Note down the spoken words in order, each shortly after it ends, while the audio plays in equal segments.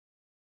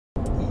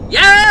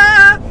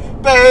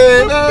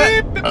baby.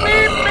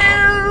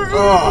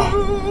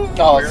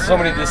 Oh, so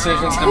many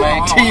decisions to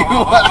make.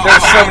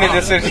 There's so many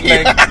decisions to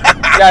make.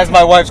 Guys,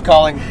 my wife's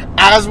calling.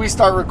 As we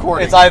start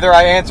recording. It's either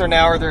I answer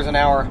now or there's an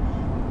hour.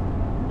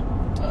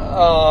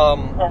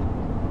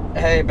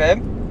 Hey,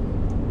 babe.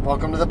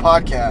 Welcome to the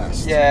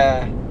podcast.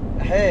 Yeah.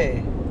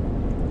 Hey.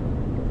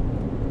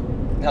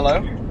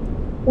 Hello?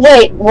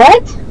 Wait,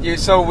 what?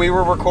 So we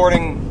were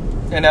recording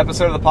an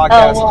episode of the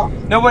podcast. Oh, well.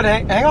 No, but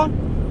hang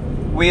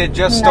on. We had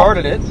just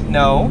started it.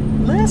 No.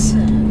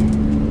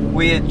 Listen.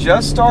 We had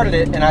just started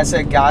it, and I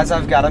said, guys,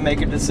 I've got to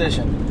make a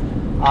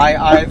decision. I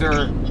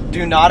either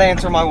do not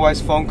answer my wife's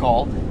phone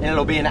call, and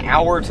it'll be an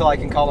hour till I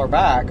can call her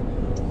back,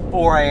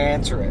 or I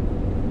answer it.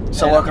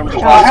 So welcome to the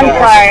I'm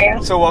podcast.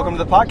 sorry. So welcome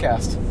to the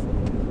podcast.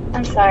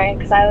 I'm sorry,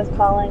 because I was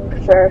calling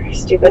for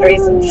stupid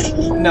reasons.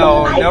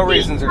 No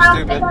reasons are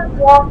stupid.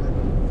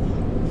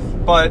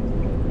 But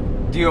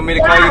do you want me to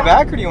call you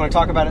back, or do you want to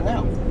talk about it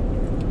now?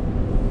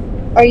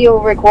 Are you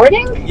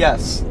recording?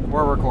 Yes,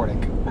 we're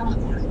recording. Oh,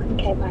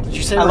 okay, bye. Did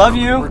you say I love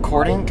you.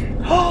 Recording? Good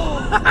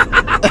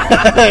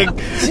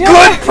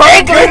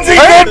prank, Lindsay.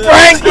 Good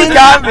prank. He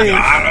got me.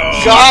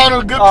 Got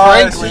him. Good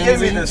prank, She gave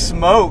me Lindsay. the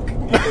smoke. You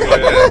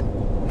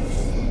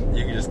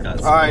can just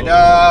cut. All right.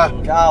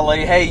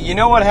 Golly, hey, you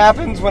know what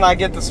happens when I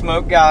get the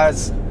smoke,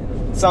 guys?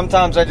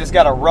 Sometimes I just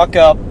gotta ruck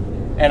up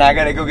and I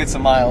gotta go get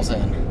some miles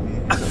in,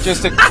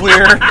 just to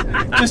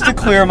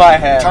clear my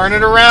head. Turn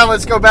it around.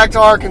 Let's go back to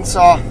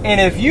Arkansas. And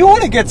if you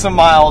want to get some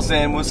miles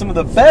in with some of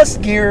the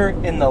best gear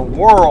in the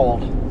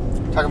world,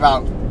 Talk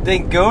about.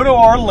 then go to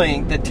our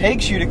link that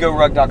takes you to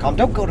GoRuck.com.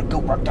 Don't go to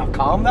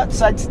GoRuck.com. That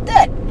site's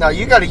dead. No,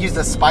 you got to use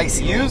the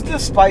spicy. Use the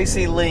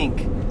spicy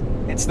link.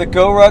 It's the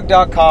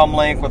GoRuck.com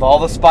link with all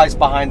the spice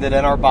behind it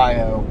in our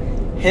bio.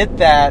 Hit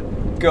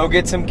that. Go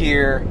get some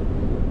gear.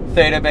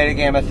 Theta Beta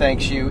Gamma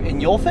thanks you.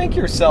 And you'll thank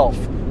yourself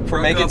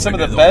for making some of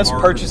the best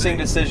purchasing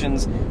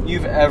decisions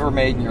you've ever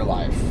made in your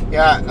life.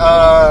 Yeah.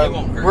 It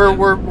won't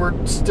hurt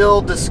We're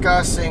still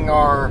discussing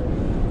our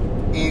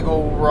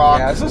Eagle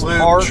Rock this is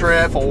Loop part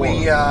trip. 4.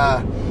 We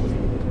a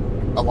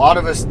lot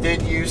of us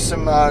did use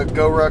some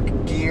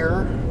GoRuck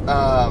gear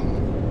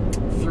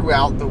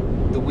throughout the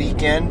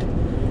weekend.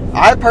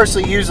 I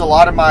personally used a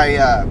lot of my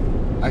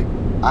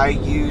I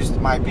used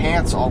my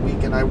pants all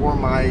weekend. I wore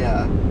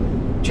my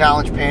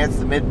challenge pants,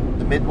 the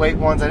midweight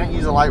ones. I didn't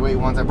use the lightweight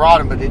ones. I brought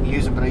them but didn't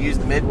use them, but I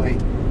used the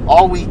midweight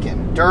all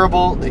weekend.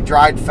 Durable, they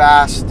dried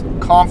fast,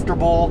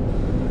 comfortable.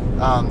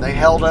 They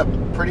held up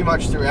pretty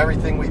much through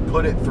everything we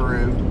put it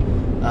through.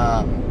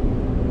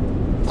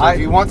 So if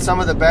you want some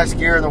of the best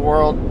gear in the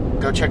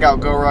world, go check out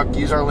GoRuck.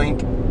 Use our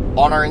link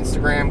on our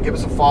Instagram. Give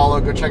us a follow.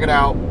 Go check it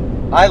out.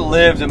 I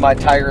lived in my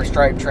Tiger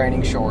Stripe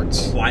training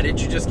shorts. Why did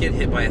you just get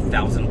hit by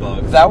 1,000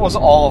 bugs? That was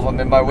all of them,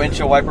 and my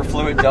windshield wiper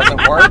fluid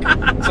doesn't work,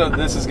 so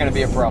this is going to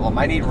be a problem.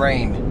 I need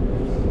rain.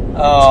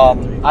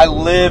 I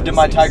lived in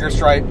my Tiger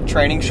Stripe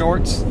training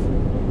shorts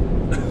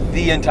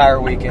the entire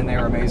weekend. They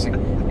were amazing.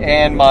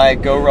 And my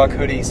GoRuck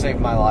hoodie saved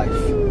my life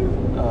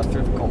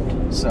through the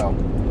cold. So,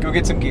 go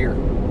get some gear.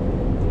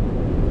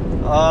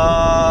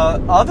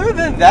 Other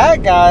than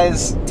that,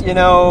 guys, you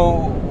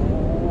know,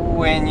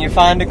 when you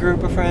find a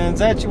group of friends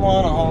that you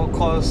want to hold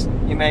close,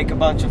 you make a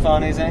bunch of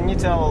funnies and you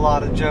tell a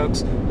lot of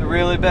jokes. The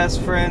really best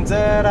friends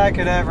that I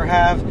could ever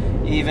have.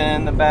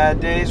 Even the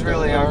bad days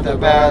really aren't that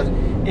bad.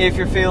 If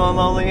you're feeling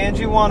lonely and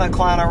you want to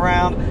clown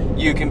around,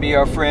 you can be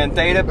our friend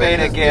Theta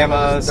Beta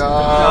Gamma's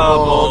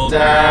Double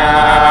Down.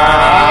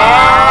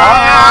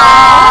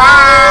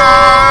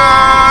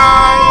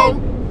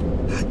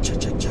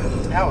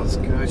 That was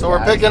good. So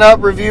we're picking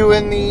up,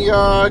 reviewing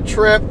the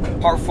trip.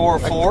 Part 4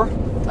 of 4.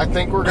 I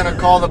think we're going to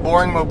call the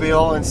Boring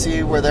Mobile and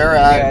see where they're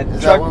at. Yeah,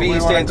 Is that Chuck what B we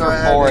wanna stands go for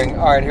ahead boring.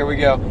 All right, here we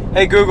go.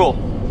 Hey, Google.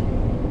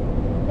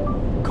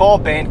 Call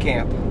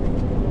Bandcamp.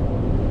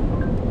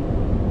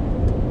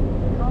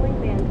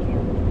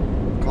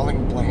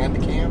 Calling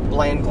Bland Camp?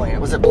 Bland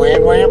Glam. Was it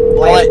Bland Glam?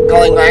 Bland-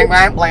 Calling Bland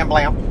Glam? Blam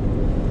Blam.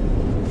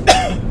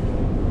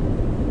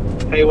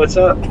 Hey, what's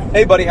up?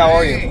 Hey, buddy, how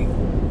are you?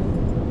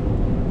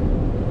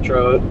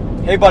 Trud.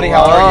 Hey, buddy,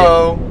 how are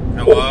you?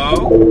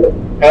 Hello?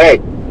 Hey,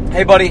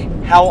 Hey, buddy,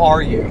 how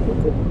are you?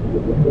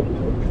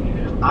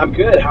 I'm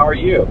good. How are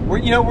you?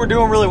 We're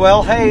doing really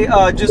well. Hey,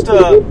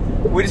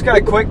 we just got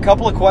a quick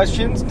couple of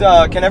questions.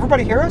 Can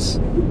everybody hear us?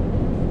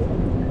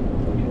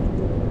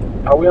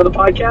 Are we on the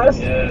podcast?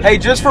 Hey,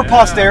 just for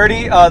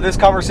posterity, this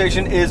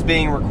conversation is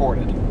being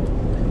recorded.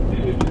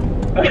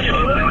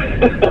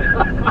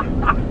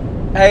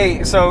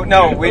 Hey, so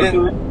no, we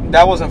didn't.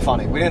 That wasn't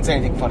funny. We didn't say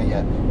anything funny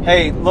yet.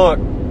 Hey, look,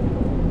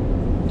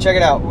 check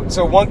it out.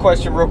 So, one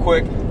question, real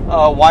quick.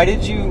 Why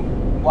did you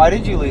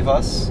leave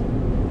us?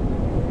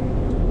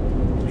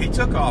 He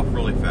took off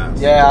really fast.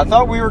 Yeah, I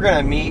thought we were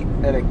gonna meet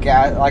at a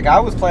gas. Like I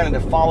was planning to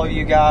follow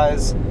you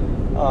guys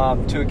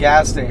to a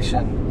gas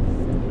station.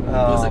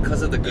 Was it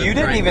because of the good You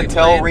didn't prank even we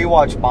tell played?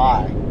 Rewatch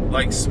bye.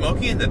 Like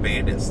Smokey and the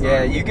Bandits.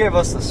 Yeah, you gave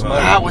us the smoke.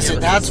 That was it.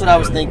 That's what I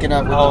was thinking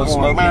of. Oh,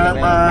 Smokey and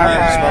the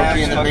Bandit.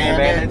 Smokey and the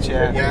Bandit,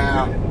 Bandit.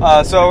 yeah.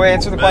 Yeah. So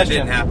answer the But it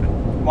question. didn't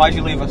happen. Why'd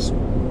you leave us?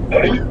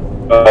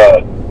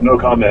 No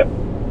comment.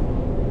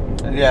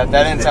 Yeah,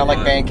 that didn't sound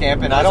like band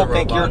camp, and I don't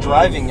think you're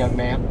driving, young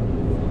man.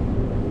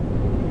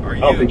 Are I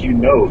don't think you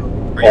know,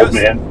 Are you old a-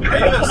 man. Are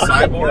you a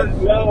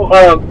cyborg? No,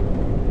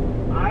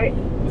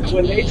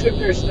 when they took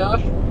their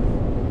stuff,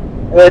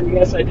 and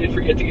yes, I did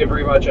forget to give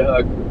Rewatch a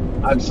hug.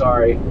 I'm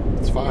sorry,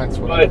 It's fine. It's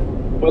but whatever.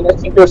 when they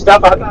took their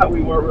stuff, I thought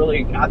we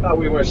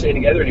weren't staying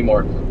together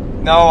anymore.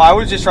 No, I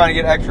was just trying to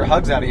get extra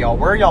hugs out of y'all.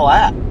 Where are y'all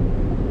at?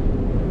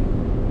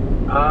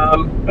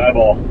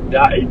 Skyball.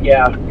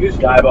 Use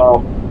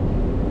Skyball.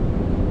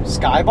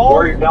 Skyball?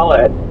 Where y'all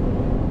at?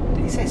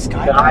 Did he say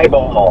Skyball?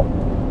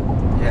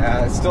 Skyball.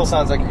 Yeah, it still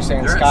sounds like you're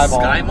saying They're at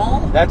Skyball. Sky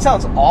Mall? That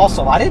sounds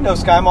awesome. I didn't know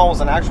Sky Mall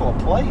was an actual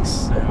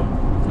place.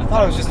 I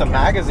thought it was just a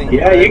magazine.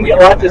 Yeah, you can get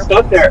lots of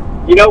stuff there.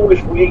 You know,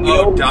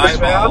 Die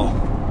Ball.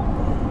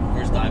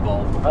 Where's Die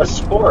Ball? a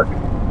spork.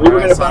 We were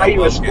going to buy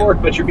you a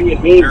spork, but you're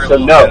being mean, You're a so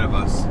little ahead of no.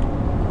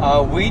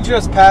 us. We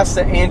just passed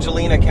the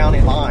Angelina County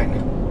line.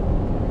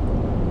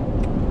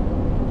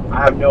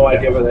 I have no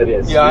idea where that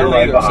is. Yeah, I You're don't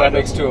right either, so that behind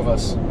makes us. two of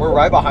us. We're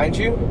right behind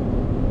you.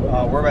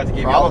 We're about to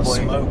give y'all the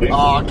Probably. smoke.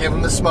 Oh, give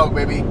him the smoke,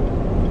 baby.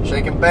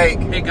 Shake and bake.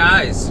 Hey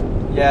guys,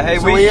 Yeah, hey,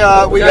 So we've we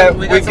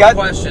got some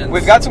questions.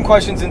 We've got some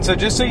questions, and so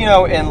just so you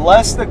know,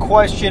 unless the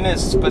question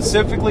is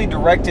specifically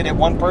directed at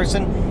one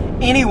person,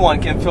 anyone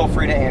can feel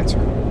free to answer.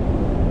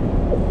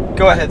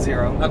 Go ahead,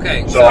 Zero.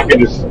 okay. So I can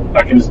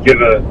just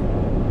give a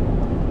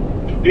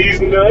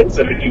these nuts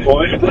at any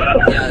point.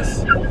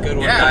 Yes, good one,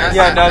 Yeah, guys.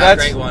 Yeah, no,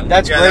 That's a great one.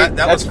 that's Yeah, great. that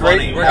That's was great.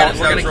 funny. We're That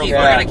gonna was real keep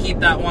funny. we're gonna keep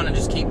that one and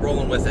just keep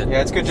rolling with it.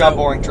 Yeah, it's a good job,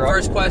 Boring Truck.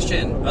 First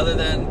question, other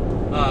than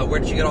where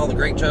did you get all the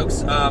great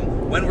jokes?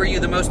 When were you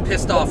the most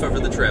pissed off over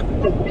the trip?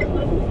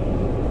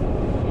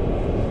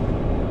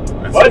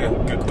 That's What? a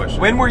good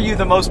question. When were you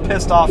the most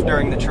pissed off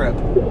during the trip?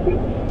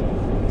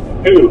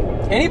 Who?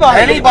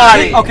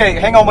 Anybody? Okay,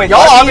 hang on, wait. Y'all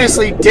Let me-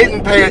 obviously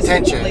didn't pay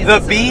attention. The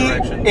B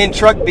in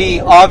truck B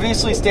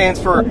obviously stands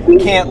for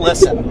can't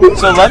listen.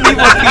 So let me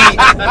repeat.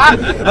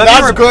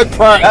 That's good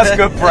prank. That's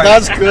good prank.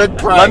 That's good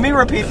prank. Let me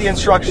repeat the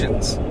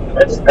instructions.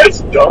 That's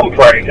dumb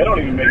prank. That don't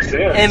even make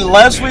sense.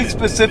 Unless we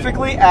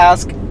specifically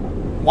ask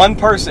one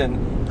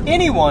person,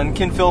 anyone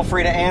can feel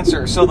free to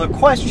answer. So the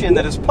question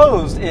that is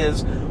posed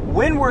is,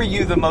 when were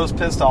you the most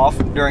pissed off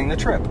during the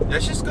trip?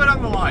 Let's just go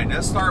down the line.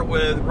 Let's start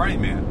with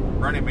Running Man.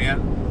 Running Man,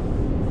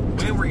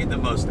 when were you the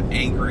most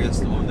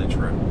angriest on the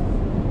trip?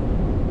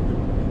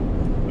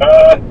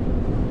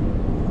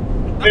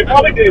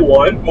 Probably day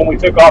one when we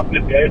took off in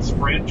a dead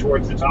sprint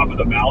towards the top of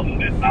the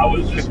mountain, and I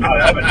was just not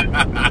having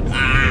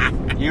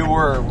it. You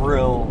were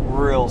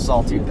real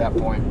salty at that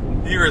point.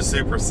 You were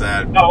super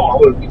sad. No,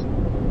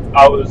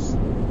 I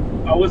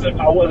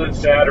wasn't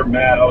sad or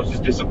mad. I was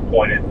just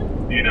disappointed.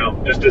 You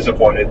know, just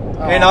disappointed.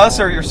 And us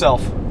or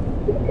yourself?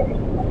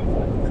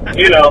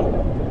 You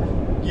know.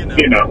 You know.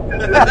 You know.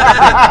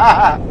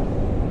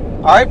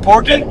 All right,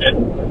 Porky.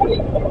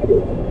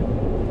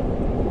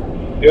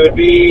 It would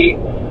be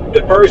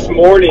the first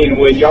morning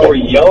when y'all were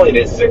yelling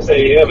at 6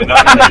 a.m. and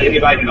not letting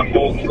anybody in the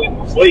whole fleet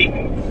sleep.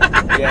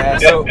 Yeah,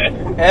 so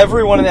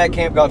everyone in that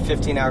camp got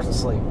 15 hours of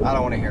sleep. I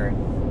don't want to hear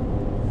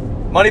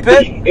it. Money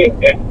Pit?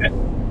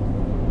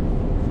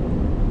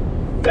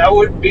 That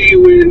would be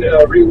when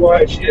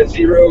Rewatch and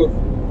Zero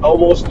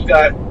almost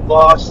got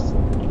lost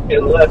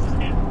and left.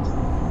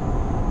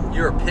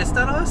 You were pissed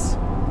at us?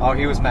 Oh,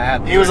 he was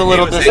mad. He was a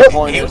little He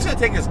disappointed. was going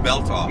to take his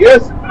belt off.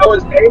 Yes, I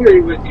was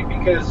angry with you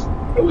because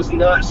it was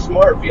not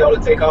smart for y'all to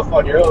take off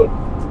on your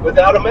own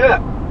without a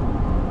map.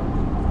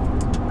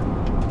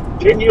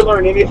 Didn't you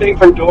learn anything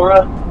from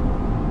Dora?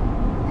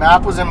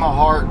 Map was in my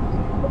heart.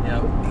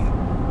 Yep.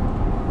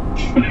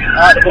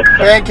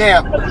 Band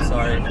camp. I'm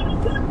sorry.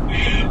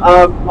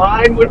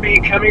 Mine would be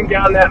coming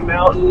down that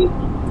mountain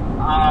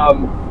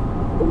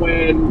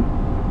when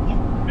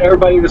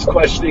everybody was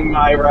questioning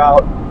my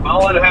route.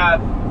 Mile and a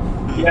half.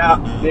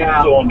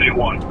 Yeah. So on day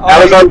one.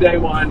 That was on day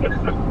one.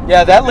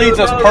 Yeah, that leads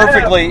us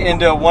perfectly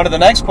into one of the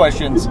next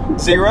questions.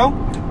 Zero?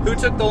 Who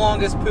took the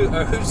longest poop?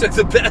 Or who took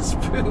the best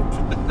poop?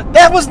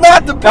 That was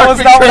not the That was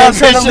perfect not what I was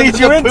trying to transition lead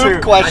to you the into.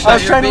 poop question. I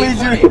was trying to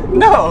lead you.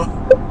 No.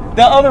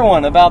 The other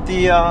one about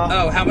the.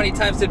 Oh, how many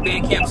times did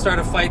band camp start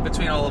a fight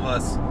between all of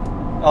us?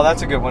 Oh,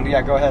 that's a good one.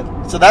 Yeah, go ahead.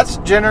 So that's That's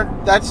a generic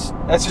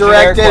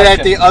directed at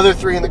question. the other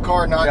three in the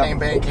car, not Yep. named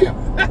Band Camp.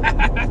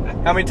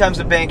 How many times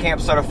did band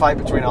camp start a fight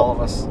between all of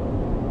us?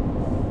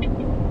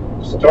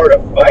 Start a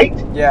fight?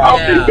 Yeah. I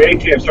don't think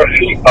band camp started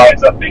any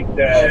fights. I think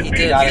that Oh, he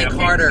did. band Nick camp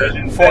Carter.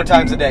 decisions 4 that-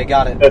 times a day.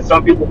 Got it. that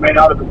some people may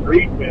not have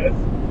agreed with.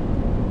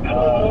 I don't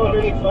know of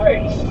any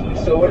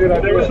fights. So what did I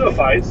do? There was no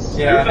fights.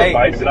 Yeah, There was no hey,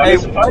 fights. Did I hey,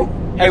 miss a fight?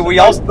 Hey, we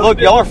all look.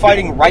 Y'all are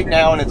fighting right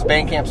now, and it's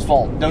band camp's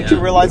fault. Don't you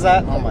Yeah. realize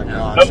that? Oh my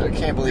gosh, I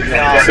can't believe No.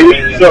 that.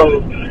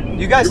 So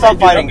You guys stop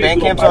fighting.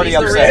 Band camp's already He's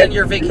the upset. reason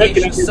your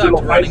vacation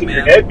sucked, Running your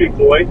Man. head, big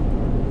boy.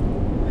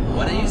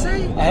 What did you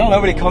say? I don't know,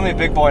 but he called me a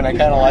big boy, and I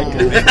kind of liked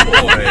it.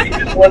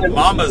 Big boy.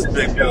 Mama's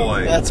big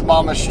boy. That's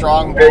Mama's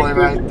strong boy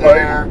right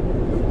there.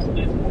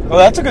 Well,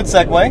 that's a good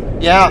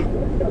segue. Yeah.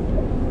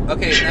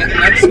 Okay,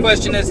 next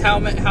question is how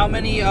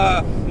many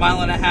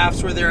mile and a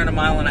halves were there in a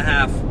mile and a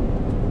half?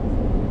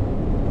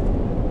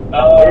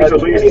 It's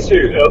at least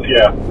 2.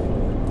 Yeah.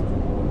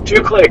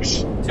 2 clicks.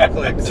 2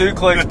 clicks. 2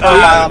 clicks per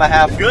mile and a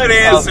half. Good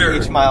answer.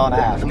 Each mile and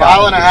a half. The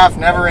mile and a half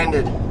never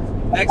ended.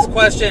 Next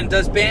question: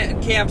 does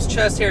Bandcamp's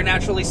chest hair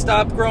naturally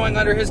stop growing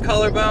under his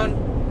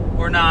collarbone,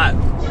 or not?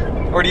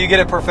 Or do you get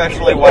it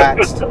professionally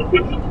waxed?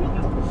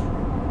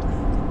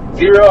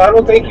 Zero, I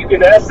don't think you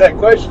can ask that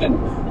question.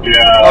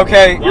 Yeah.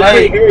 Okay,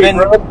 hey, then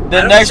I the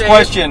don't next say it.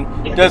 question.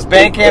 Does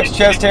Bandcamp's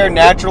chest hair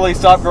naturally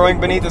stop growing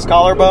beneath his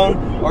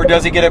collarbone, or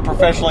does he get it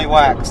professionally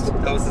waxed?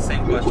 That was the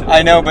same question.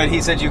 I know, but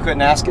he said you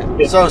couldn't ask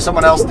it. So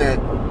someone else did.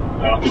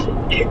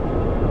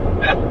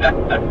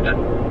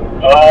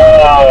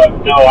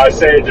 No, I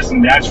say it just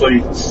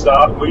naturally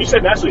stops. Well, you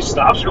said naturally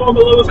stops going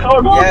below his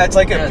collarbone? Yeah, it's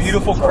like a Yes.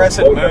 beautiful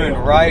crescent moon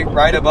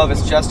right above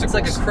his chesticles. It's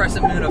like a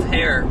crescent moon of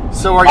hair.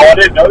 So are Oh, I you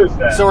didn't notice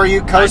that. so are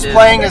you I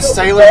cosplaying did. as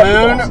Sailor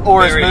Moon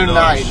or as Very Moon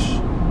lush. Knight?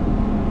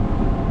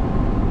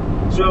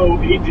 So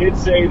he did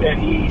say that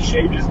he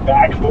shaved his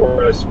back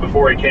for us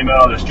before he came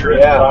out on his trip.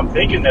 Yeah. So I'm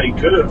thinking that he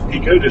could have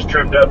just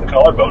trimmed up the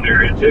collarbone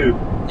area too.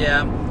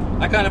 Yeah,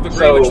 I kind of agree.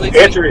 So which leads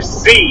answer me, is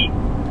C.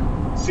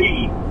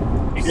 C.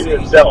 He did it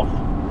himself.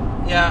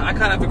 yeah, I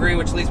kind of agree.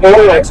 Which leads me to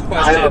the next I am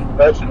question: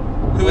 professional.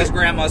 who is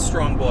Grandma's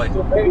strong boy?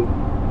 So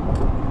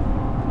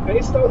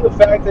based on the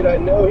fact that I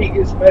know he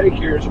gets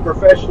pedicures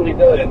professionally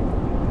done,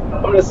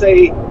 I'm going to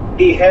say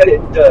he had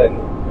it done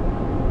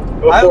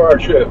before our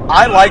trip.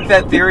 I like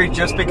that theory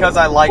just because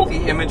I like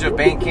the image of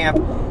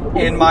Bandcamp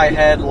in my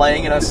head,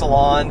 laying in a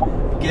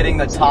salon, getting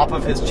the top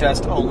of his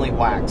chest only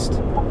waxed.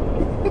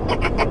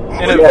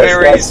 In a Yes,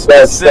 very that's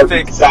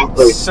specific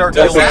exactly,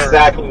 circular. That's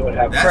exactly what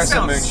happened. That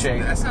Crescent moon sounds,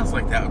 shape. that sounds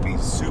like that would be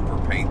super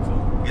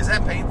painful. Is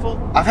that painful?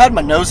 I've had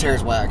my nose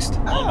hairs waxed.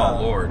 Oh my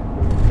lord.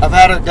 I've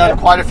had it done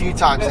quite a few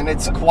times, and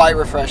it's quite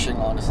refreshing,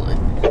 honestly.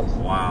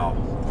 Wow.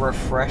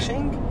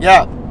 Refreshing?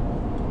 Yeah,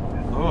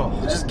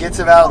 Ugh. it just gets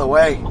it out of the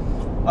way.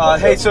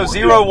 Hey, so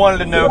Zero wanted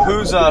to know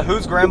who's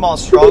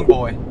Grandma's strong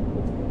boy.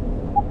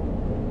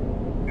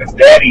 That's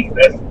Daddy.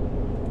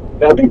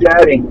 That'd be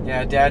Daddy.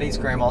 Yeah, Daddy's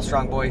Grandma's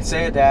strong boy.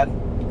 Say it, Dad.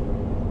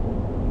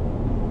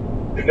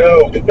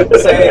 No.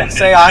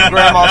 Say I'm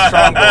Grandma's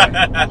strong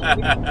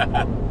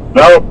boy.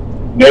 No.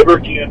 Never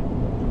again.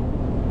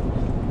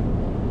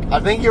 I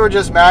think you were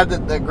just mad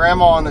that the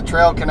grandma on the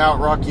trail can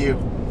outruck you.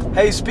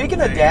 Hey, speaking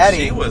of Dang,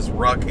 Daddy, She was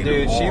rucking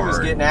dude, hard. she was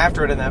getting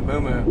after it in that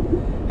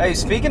moo-moo. Hey,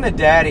 speaking of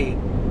Daddy,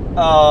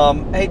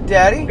 hey,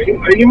 Daddy.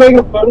 Are you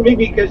making fun of me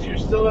because you're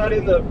still not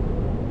in the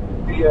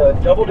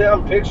double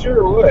down picture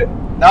or what?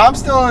 No, I'm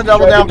still in the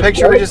double down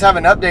picture. We just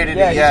haven't updated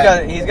Yeah, it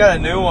yet. he's got a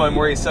new one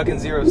where he's sucking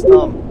Zero's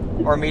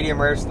thumb, or medium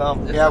rare's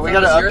thumb. Yeah, we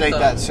got to It's your update thumb.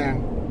 that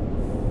soon.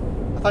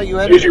 I thought you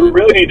had Dude, you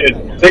really need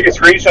to take a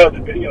screenshot of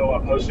the video I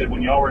posted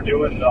when y'all were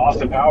doing the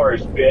Austin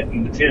Powers bit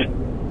in the tent.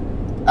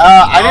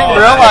 I didn't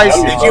realize.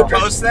 Did you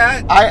post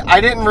that? I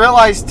didn't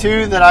realize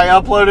too that I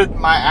uploaded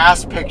my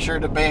ass picture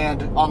to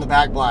Band on the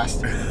back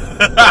blast.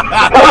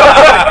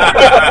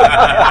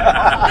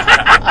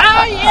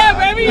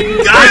 Yeah,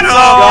 baby.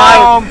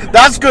 Got him!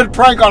 That's good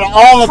prank on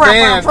all the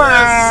band.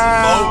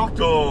 Smoked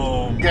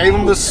him. Gave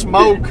him the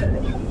smoke.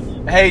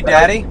 Hey,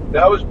 Daddy.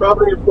 That was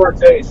probably your poor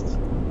taste.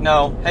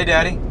 No. Hey,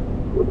 Daddy.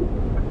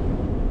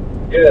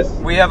 Yes.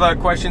 We have a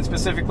question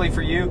specifically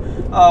for you.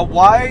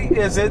 Why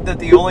is it that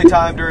the only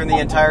time during the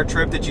entire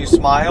trip that you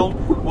smiled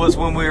was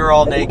when we were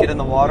all naked in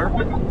the water?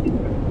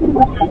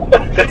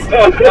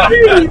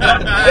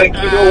 Thank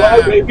you, know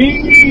why,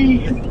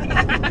 baby.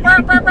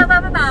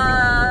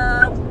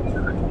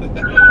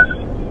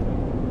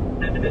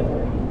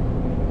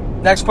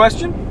 Next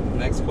question.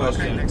 Next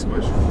question. Okay, next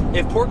question.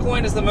 If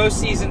Porkloin is the most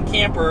seasoned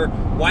camper,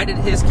 why did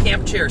his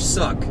camp chair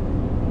suck?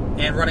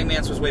 And Running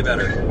Man's was way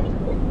better.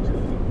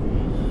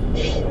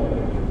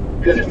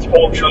 Because it's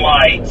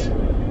ultralight.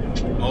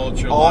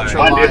 Ultra Ultra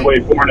light. Mine did weigh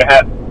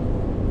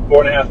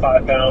 4.5,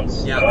 5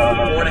 pounds. Yeah,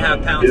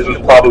 4.5 pounds This of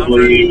was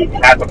probably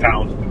half a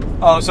pound.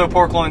 Oh, so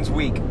Porkloin's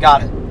weak.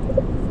 Got it.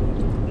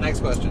 Next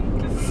question.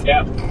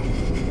 Yep.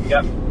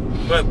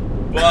 But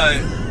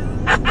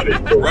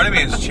Running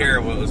Man's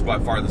chair was by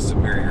far the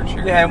superior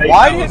chair. Yeah, and Hey,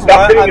 why no, didn't stop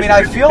Run, being I mean, I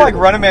a- feel like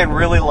Running Man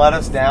really let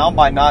us down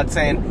by not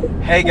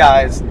saying, hey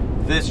guys,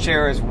 this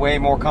chair is way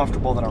more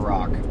comfortable than a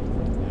rock.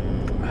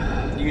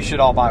 You should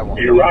all buy one.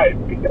 You're right.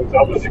 Because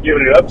I was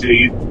giving it up to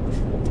you.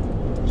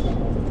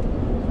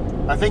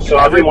 I think So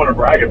I didn't want to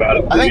brag about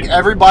it. I think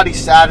everybody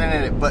sat in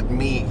it but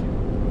me.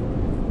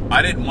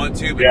 I didn't want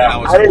to, but Yeah, then I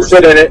was I didn't forced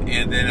sit to, in it.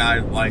 and then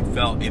I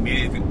felt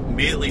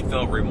immediately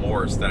felt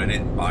remorse that I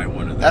didn't buy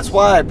one of those. That's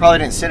why I probably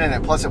didn't sit in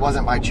it. Plus, it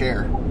wasn't my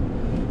chair.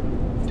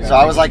 So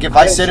I was like, if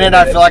I sit in it,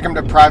 I feel like I'm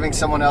depriving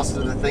someone else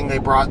of the thing they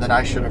brought that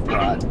I should have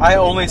brought. I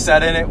only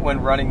sat in it when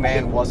Running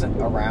Man wasn't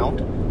around,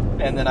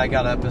 and then I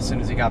got up as soon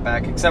as he got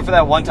back. Except for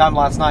that one time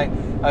last night,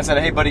 I said,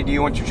 hey buddy, do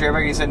you want your chair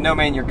back? He said, no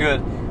man, you're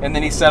good. And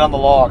then he sat on the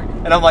log.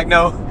 And I'm like,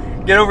 no,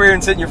 get over here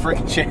and sit in your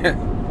freaking chair.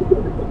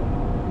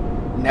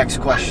 Next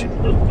question.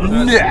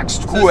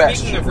 Next So question.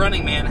 speaking of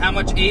Running Man, how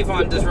much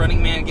Avon does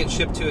Running Man get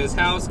shipped to his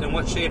house, and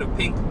what shade of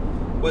pink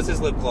was his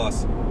lip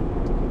gloss?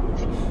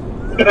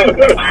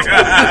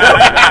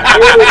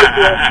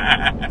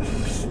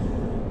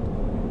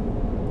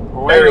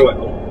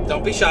 Periwinkle.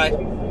 Don't be shy.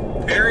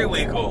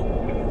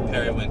 Periwinkle.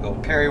 Periwinkle.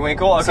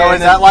 Periwinkle. Okay, So and is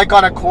then- that like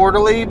on a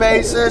quarterly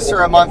basis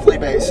or a monthly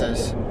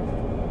basis?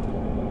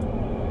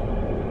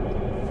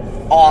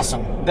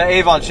 Awesome. the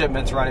Avon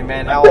shipments, Running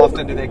Man? How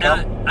often do they come?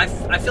 And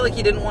I feel like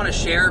he didn't want to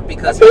share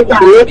because I he think the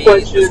wanted real to be the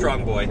question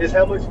strong boy. is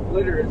how much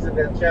glitter is in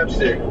that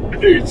chapstick.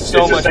 Dude,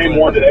 So it's much the same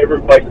glitter. one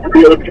that like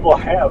 3 other people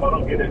have. I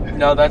don't get it.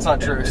 No, that's not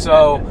true.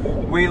 So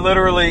we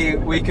literally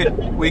we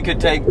could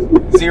take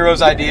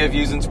Zero's idea of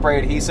using spray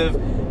adhesive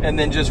and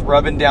then just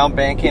rubbing down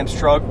Bandcamp's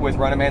truck with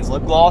Running Man's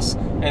lip gloss,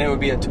 and it would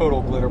be a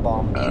total glitter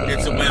bomb.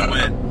 It's a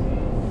win-win.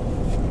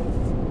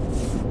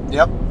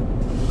 Yep.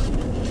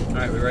 All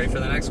right, we ready for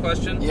the next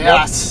question?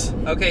 Yes.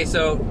 Okay,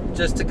 so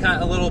just to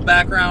kind of a little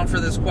background for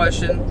this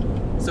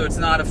question, so it's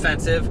not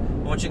offensive. I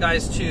want you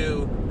guys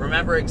to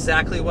remember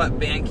exactly what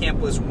Bandcamp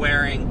was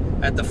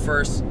wearing at the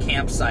first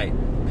campsite.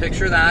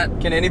 Picture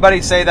that. Can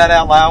anybody say that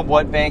out loud?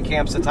 What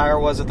Bandcamp's attire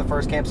was at the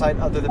first campsite,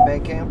 other than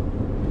Bandcamp?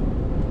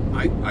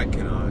 I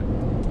cannot.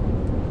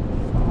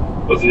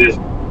 Was it his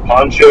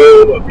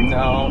poncho?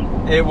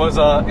 No, it was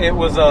a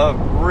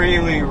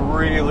really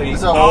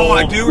It's a Oh,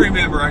 I whole- do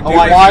remember. I do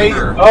white-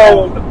 remember.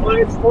 Oh, the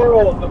blind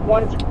squirrel. The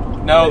blind squirrel.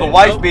 no, the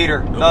wife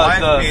beater. The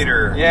wife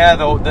beater. Yeah,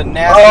 the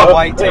nasty Oh.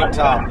 white tank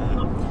top.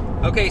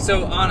 Okay,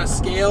 so on a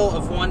scale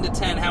of 1 to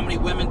 10, how many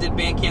women did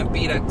Bandcamp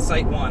beat at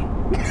Site 1?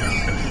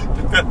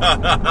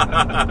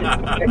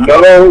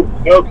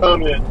 No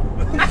comment.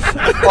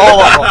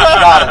 All of them.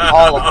 Got it.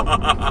 All of them.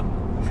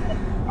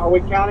 Are we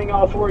counting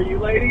all 4 of you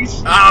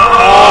ladies? Oh!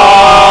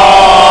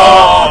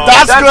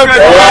 That's good good.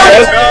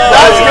 prank.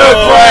 That's good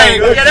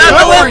prank. Get out the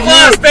Good for lip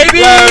gloss, you. baby!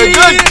 Yeah,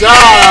 good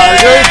job.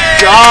 Good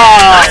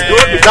job.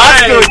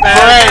 That's good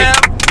prank.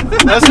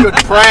 That's good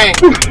prank.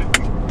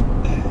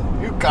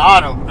 You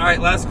got him. All right,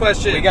 last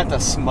question. We got the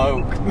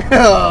smoke.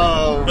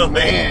 Oh, They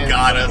man.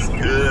 got us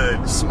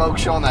good. Smoke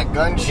show on that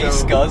gun He show.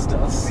 scuzzed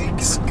us. He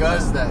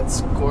scuzzed that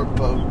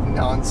Scorpo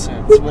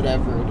nonsense,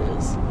 whatever it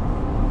is.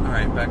 All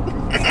right, back.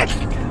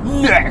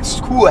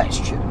 Next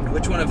question.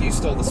 Which one of you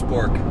stole the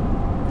spork?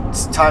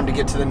 It's time to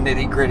get to the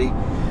nitty gritty.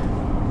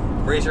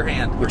 Raise your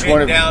hand. Which getting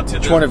one of down to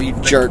which the- one of you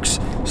jerks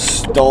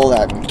stole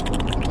that?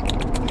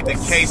 The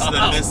case of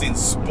the missing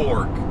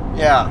spork.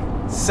 Yeah,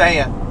 Say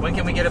it. When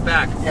can we get it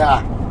back?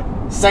 yeah.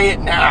 Say it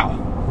now.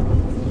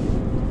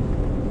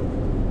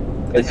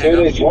 As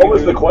soon as you what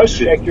was the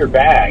question? Check your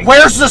bag.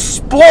 Where's the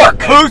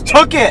spork? Who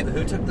took it?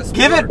 Who took the spork?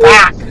 Give it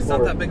back. It's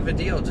not that big of a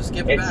deal. Just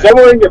give it It's back.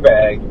 somewhere in your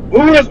bag.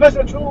 Who is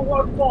Mr. True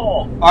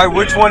Waterfall? All right,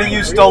 which one of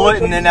you stole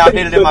it and then now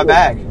hid it in my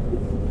bag?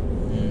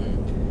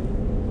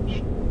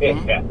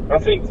 Yeah, I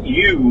think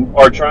you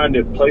are trying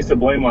to place the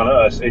blame on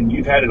us, and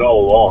you've had it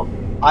all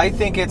along. I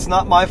think it's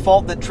not my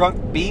fault that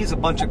Trunk B's a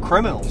bunch of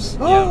criminals.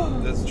 Yeah,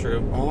 that's true.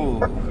 Ooh.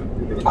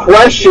 The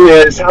question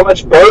is, how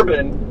much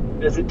bourbon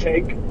does it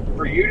take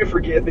for you to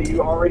forget that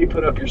you already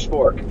put up your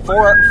spork?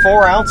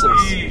 4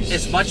 ounces.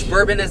 As much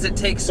bourbon as it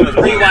takes with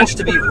rewatch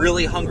to be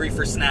really hungry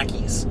for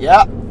snackies.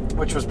 Yeah,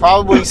 which was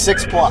probably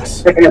 6+.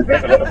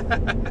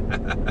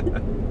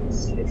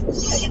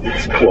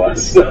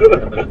 Plus.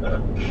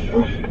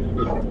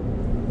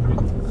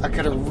 I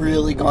could have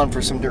really gone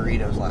for some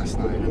Doritos last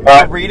night.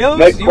 Doritos?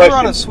 Next You were on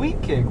question. a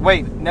sweet kick.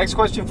 Wait, next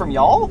question from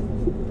y'all?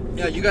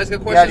 Yeah, you guys got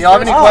Yeah, questions? do y'all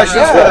have any first?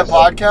 questions yeah. for the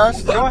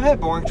podcast? Go ahead,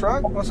 Boring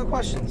Truck. What's the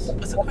questions?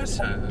 What's the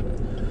question?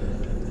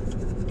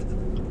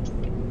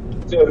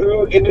 So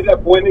who ended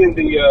up winning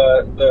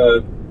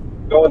the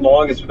going the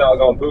longest without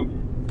going poop?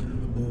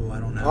 Ooh, I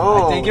don't know.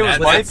 Oh, I think it was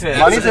Money Pit.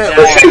 Money was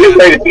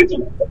Pit.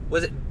 it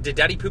Was it? Did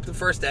Daddy poop the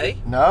first day?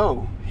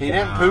 No, he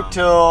didn't poop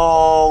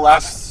till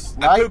last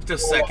I night. pooped the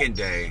second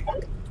day.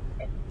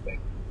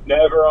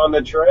 Never on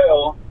the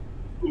trail.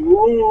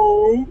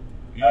 Ooh.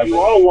 You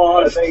all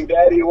won. I think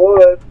Daddy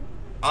won.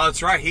 Oh,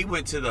 that's right. He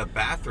went to the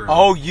bathroom.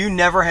 Oh, you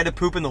never had to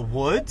poop in the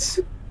woods?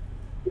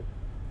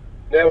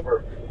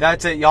 Never.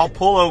 That's it. Y'all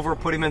pull over,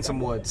 put him in some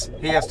woods.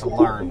 He has to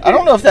learn. I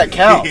don't know if that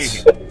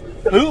counts.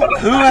 Who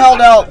held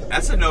out?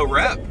 That's a no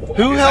rep.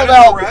 Who Is held that a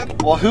out? no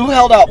rep? Well, who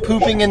held out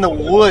pooping in the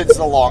woods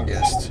the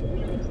longest?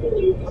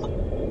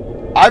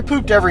 I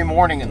pooped every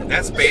morning in the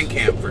woods. That's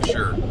Bandcamp for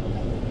sure.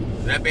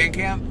 Is that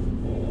Bandcamp?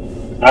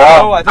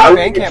 Oh, I think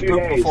went Bandcamp 2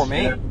 pooped days. before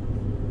me.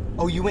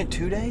 Oh, you went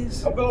 2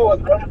 days? I'm going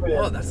with Running Man.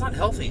 Oh, that's not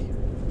healthy.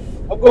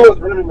 I'm going with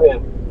Running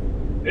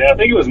Man. Yeah, I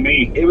think it was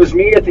me. It was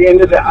me at the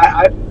end of the.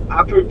 I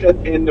pooped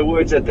in the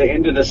woods at the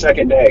end of the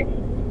second day.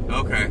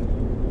 Okay.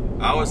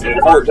 I was the It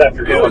was first.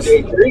 after I was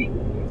day 3.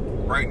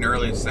 bright and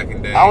early the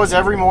second day. I was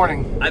every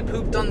morning. I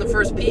pooped on the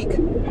first peak.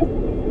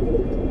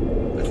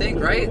 I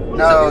think, right?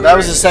 No, that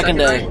was the second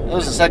day. That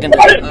was the second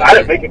I day.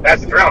 didn't make it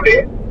past the trail,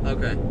 man.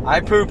 Okay.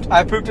 I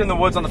pooped in the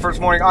woods on the first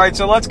morning. All right,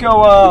 so let's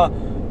go.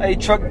 Hey,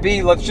 Truck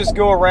B, let's just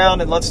go around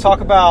and let's talk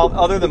about,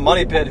 other than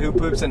Money Pit, who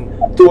poops in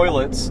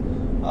toilets.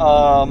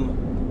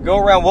 Go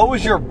around. What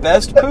was your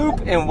best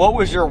poop and what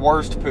was your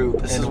worst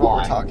poop? This and is what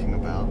why? we're talking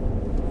about.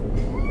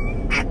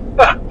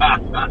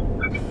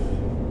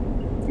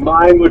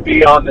 Mine would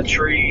be on the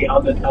tree,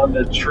 on the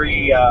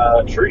tree.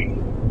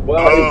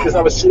 Well, because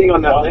I was sitting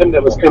on that limb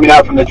that was coming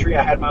out from the tree,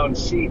 I had my own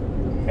seat,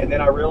 and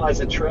then I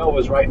realized the trail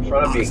was right in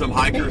front of me. Some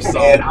hikers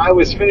saw And him. I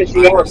was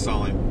finishing up. Hikers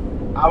saw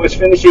him. I was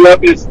finishing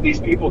up as these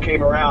people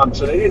came around,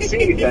 so they didn't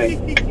see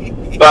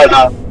anything. But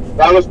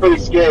that was pretty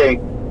scary.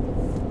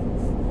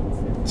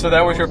 So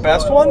that was your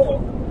best one?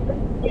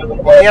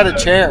 Well, he had a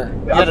chair.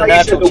 He had a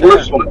natural the chair.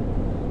 worst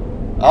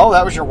one. Oh,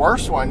 that was your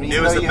worst one.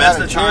 It was the best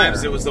of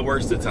times. It was the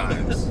worst of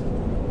times.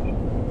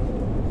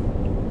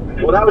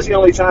 Well, that was the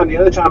only time. The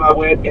other time I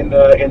went in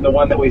the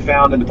one that we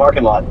found in the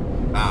parking lot.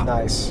 Ah.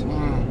 Nice.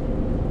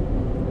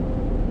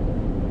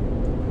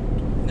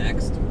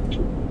 Next.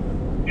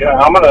 Yeah,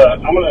 I'm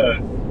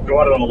gonna go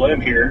out on a limb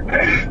here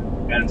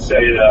and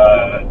say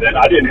that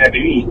I didn't have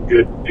any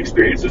good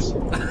experiences,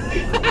 and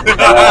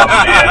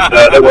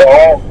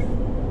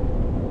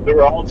they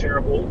were all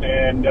terrible.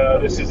 And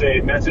this is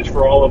a message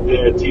for all of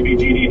the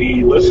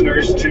TBGDD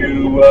listeners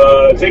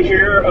to take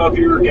care of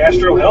your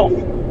gastro health,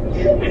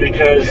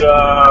 because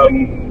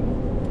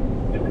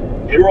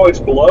hemorrhoids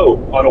blow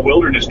on a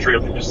wilderness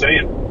trip. Just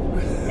saying.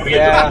 We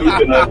get to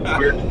poop in a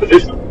weird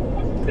position.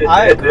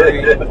 I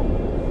agree.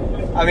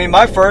 I mean,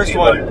 my first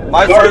one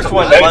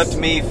left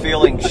me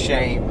feeling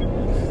shame.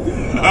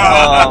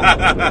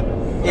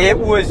 It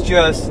was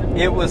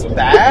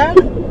bad.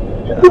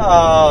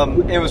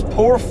 It was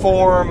poor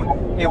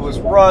form. It was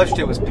rushed.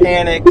 It was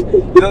panicked.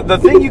 The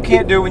thing you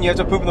can't do when you have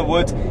to poop in the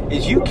woods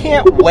is you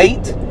can't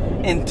wait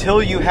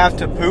until you have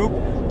to poop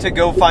to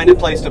go find a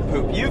place to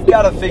poop. You've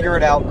got to figure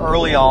it out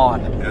early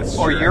on,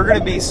 or you're going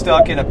to be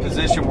stuck in a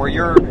position where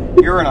you're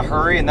in a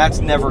hurry, and that's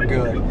never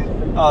good.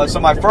 So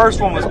my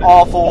first one was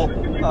awful.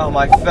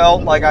 I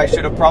felt like I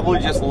should have probably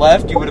just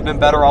left. You would have been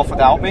better off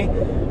without me.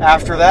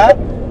 After that,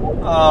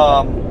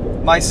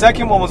 my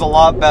second one was a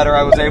lot better.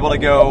 I was able to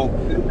go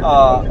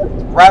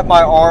wrap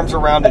my arms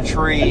around a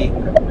tree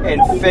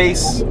and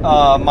face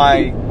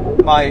my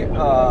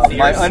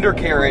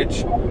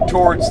undercarriage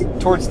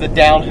towards the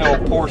downhill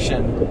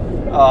portion,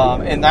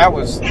 and that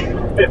was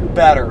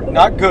better.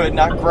 Not good,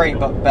 not great,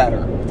 but better.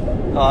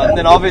 And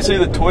then obviously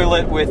the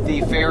toilet with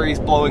the fairies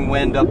blowing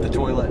wind up the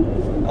toilet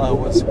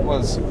was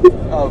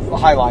a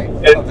highlight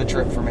of the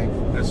trip for me.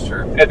 That's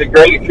true. And the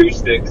great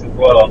acoustics as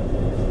well.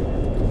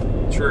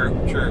 True.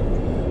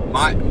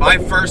 My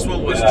first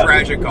one was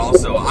tragic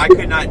also. I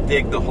could not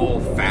dig the hole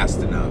fast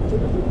enough.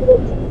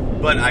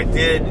 But I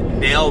did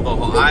nail the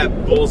hole. I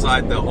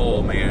bullseyed the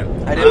hole,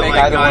 man. I didn't make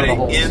either got one of the it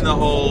holes. in the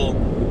hole.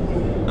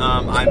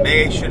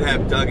 I should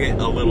have dug it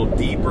a little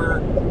deeper,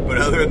 but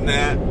other than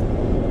that,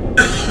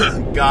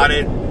 got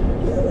it.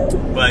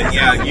 But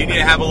yeah, you need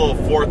to have a little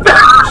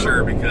forethought for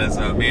sure, because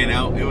man,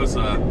 it was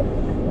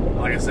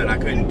like I said, I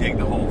couldn't dig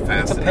the hole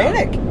fast enough.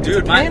 Panic,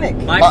 Dude, panic.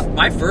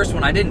 My first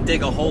one, I didn't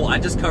dig a hole. I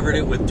just covered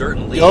it with dirt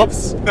and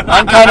leaves. Mine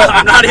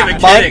I'm not even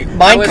kidding.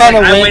 Mine kind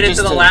of I waited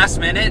to the last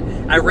minute.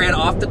 I ran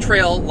off the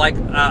trail, like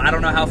I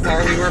don't know how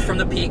far we were from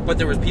the peak, but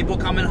there was people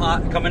coming in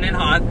hot,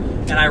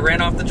 and I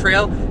ran off the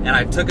trail and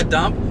I took a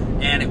dump,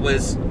 and it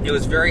was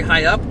very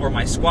high up, or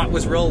my squat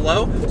was real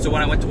low. So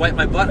when I went to wipe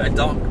my butt, I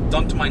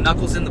dunked my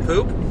knuckles in the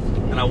poop,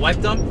 and I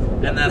wiped them,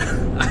 and then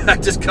I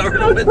just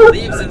covered them with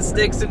leaves and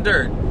sticks and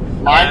dirt.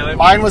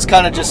 Mine was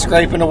kind of just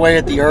scraping away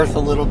at the earth a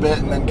little bit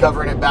and then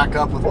covering it back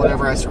up with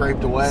whatever I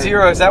scraped away.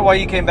 Zero, is that why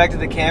you came back to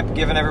the camp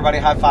giving everybody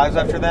high fives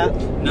after that?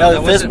 No,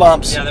 that fist wasn't-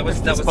 bumps. Yeah, that was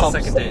Fist the bumps.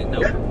 second day.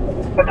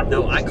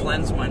 No, I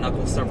cleansed my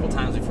knuckles several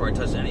times before I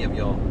touched any of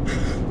y'all.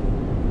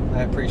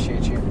 I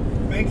appreciate you.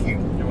 Thank you.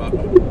 You're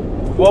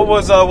welcome. What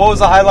was the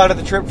highlight of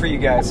the trip for you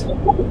guys? Wait,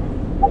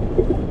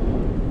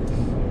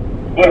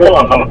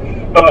 hold on.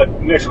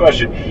 Next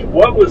question.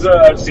 What was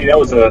see that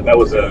was a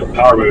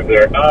power move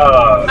there.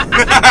 What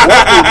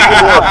were you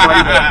more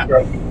afraid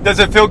of? Does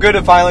it feel good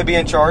to finally be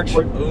in charge?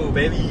 Ooh,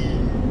 baby.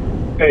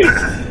 Hey,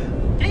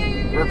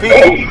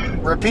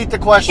 Repeat the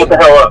question. shut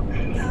the hell up.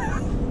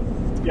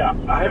 Yeah,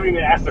 I haven't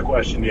even asked the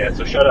question yet,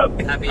 so shut up.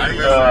 Happy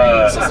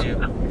anniversary. This is you.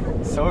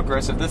 So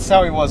aggressive. This is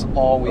how he was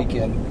all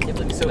weekend. You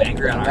look so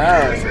angry on our No.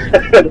 anniversary.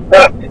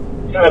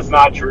 That's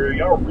not true.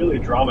 Y'all really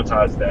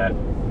dramatized that.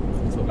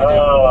 That's what we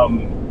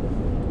do.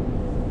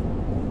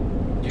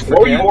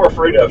 What were you more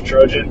afraid of,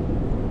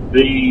 Trojan?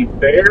 The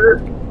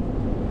bear,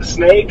 the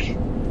snake,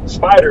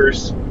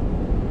 spiders,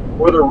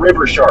 or the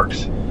river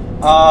sharks?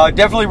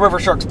 Definitely river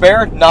sharks.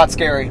 Bear, not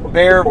scary.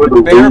 Bear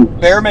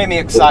made me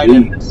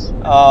excited.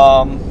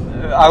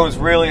 I was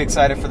really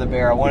excited for the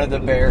bear. I wanted the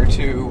bear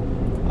to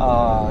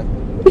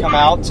come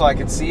out so I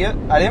could see it.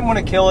 I didn't want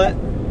to kill it,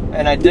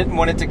 and I didn't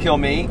want it to kill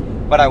me,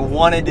 but I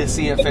wanted to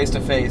see it face to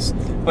face.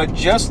 But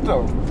just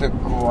the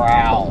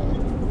growl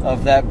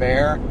of that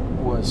bear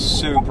was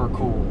super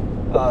cool.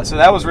 So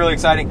that was really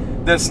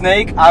exciting. The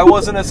snake I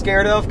wasn't as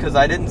scared of because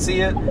I didn't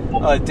see it.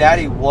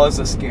 Daddy was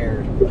a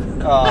scared.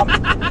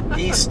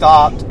 He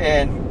stopped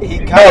and he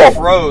kind of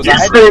froze.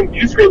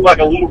 You screamed like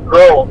a little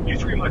girl. You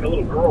screamed like a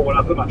little girl when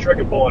I put my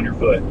trekking pole on your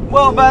foot.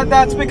 Well, but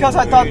that's because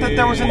I thought that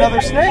there was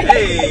another snake.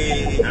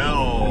 Hey.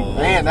 No.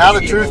 Man, now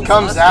the truth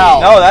comes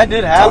out. No, that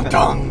did happen.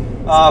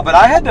 Dum-dum. But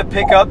I had to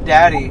pick up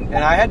Daddy, and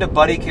I had to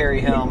buddy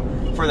carry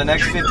him for the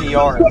next 50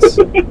 yards.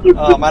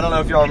 I don't know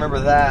if y'all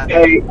remember that.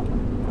 Hey,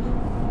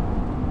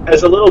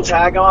 as a little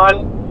tag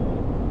on,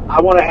 I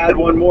want to add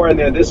one more in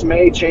there. This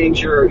may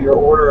change your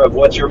order of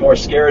what you're more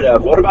scared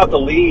of. What about the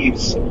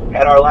leaves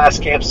at our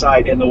last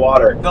campsite in the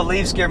water? The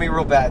leaves scare me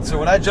real bad. So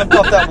when I jumped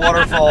off that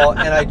waterfall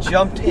and I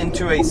jumped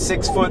into a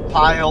 6-foot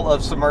pile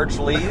of submerged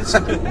leaves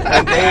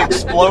and they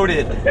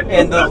exploded,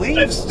 and the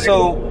leaves,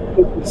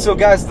 so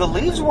guys, the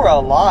leaves were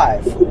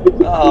alive,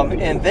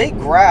 and they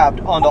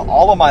grabbed onto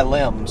all of my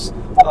limbs.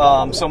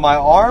 So my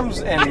arms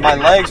and my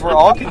legs were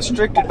all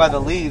constricted by the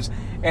leaves,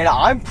 and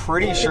I'm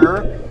pretty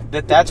sure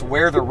that that's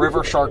where the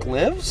river shark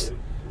lives.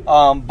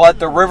 But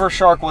the river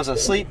shark was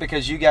asleep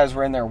because you guys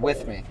were in there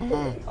with me.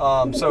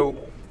 So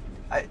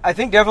I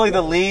think definitely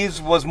the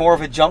leaves was more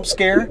of a jump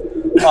scare.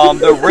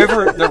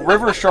 The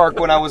river shark,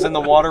 when I was in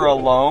the water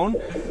alone,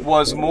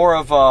 was more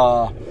of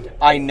a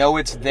I know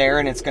it's there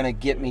and it's going to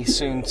get me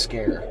soon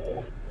scare.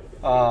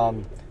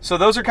 So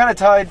those are kind of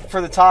tied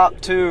for the top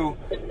two.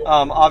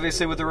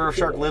 Obviously, with the river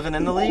shark living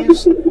in the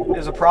leaves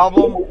is a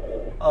problem.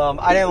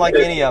 I didn't like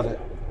any of it.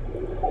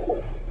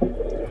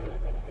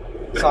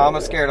 So I'm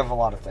scared of a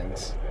lot of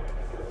things.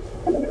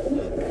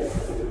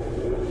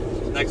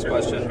 Next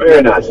question.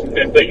 Very nice.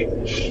 Good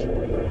thinking.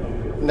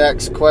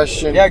 Next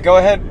question. Yeah, go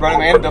ahead, Running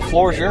Man. The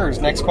floor is yours.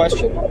 Next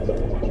question.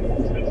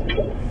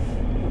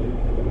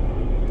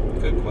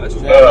 Good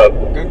question.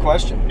 Good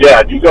question.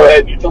 Yeah, you go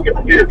ahead. You took it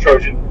from here,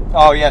 Trojan.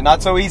 Oh, yeah,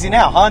 not so easy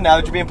now, huh? Now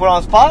that you're being put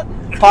on the spot,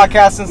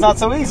 podcasting's not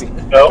so easy.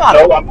 No,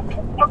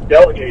 I'm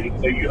delegating,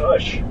 so you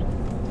hush.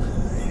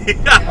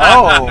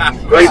 Oh.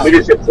 Great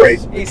leadership trait.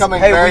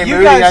 Becoming Hey, very will you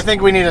moody. guys- I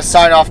think we need to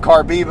sign off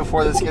Car B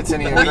before this gets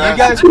any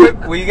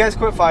Will you guys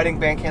quit fighting?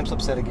 Bandcamp's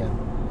upset again.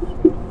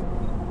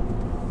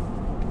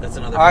 That's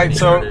another. All right, party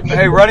so started.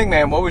 hey, Running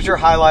Man, what was your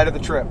highlight of the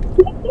trip?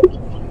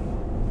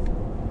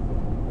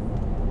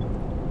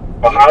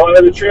 The highlight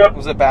of the trip?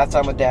 Was it bath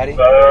time with Daddy?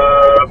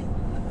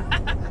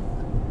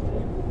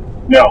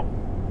 No.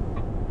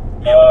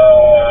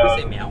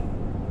 Say meow.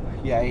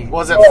 Yeah.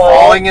 Was it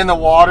falling in the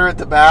water at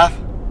the bath?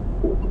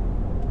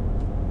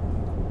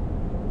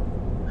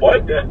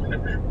 What?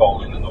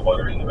 Falling in the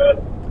water in the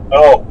bed.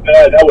 Oh,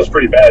 that was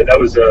pretty bad. That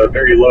was a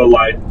very low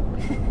light.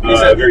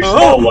 Very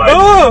small light.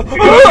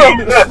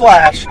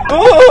 Splash.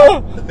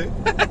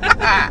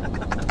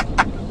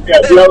 Yeah,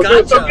 it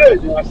was so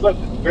good. I slept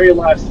the very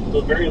last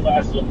little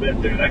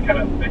bit there. That kind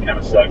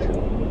of sucked. I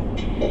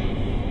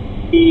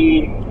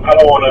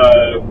don't want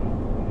to.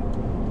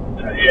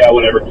 Yeah,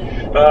 whatever.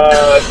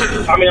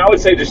 I mean, I would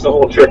say just the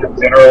whole trip in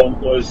general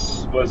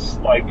was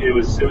like it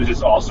was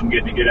just awesome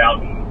getting to get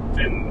out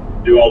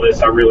and do all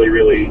this. I really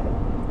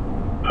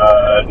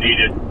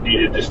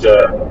needed just to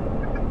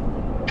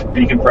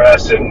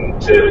decompress and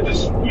to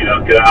just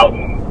get out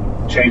and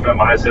change my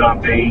mindset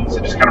on things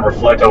and just kind of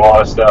reflect on a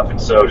lot of stuff. And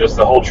so just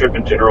the whole trip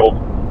in general,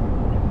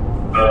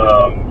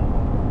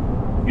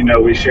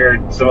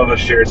 some of us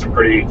shared some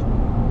pretty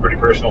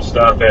personal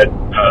stuff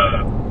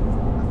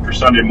for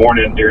Sunday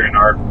morning during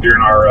our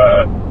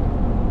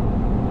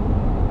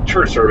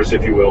church service,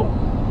 if you will.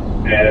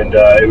 And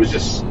it was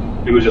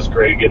just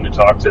great getting to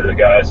talk to the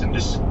guys and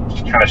just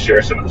kind of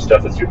share some of the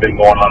stuff that's been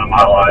going on in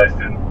my life.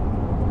 And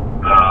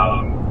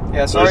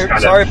yeah, sorry,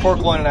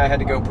 Porkloin and I had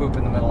to go poop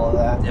in the middle of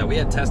that. Yeah, we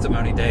had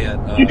testimony day at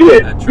You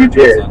did. at You church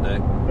did. on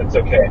Sunday. that's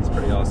okay. It's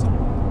pretty awesome.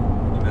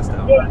 You missed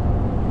out.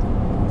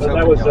 But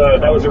that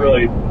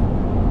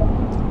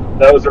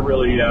was a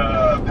really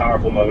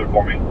powerful moment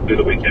for me through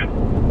the weekend.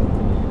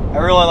 I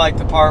really like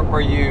the part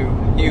where you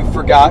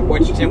forgot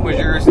which tent was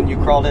yours and you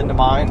crawled into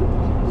mine,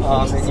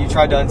 and you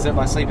tried to unzip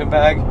my sleeping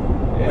bag,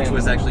 Which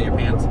was actually your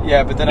pants.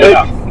 yeah. But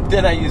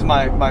then I used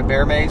my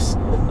bear mace,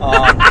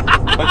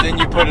 but then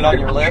you put it on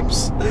your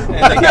lips,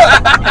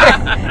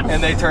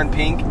 and they turned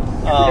pink,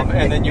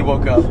 and then you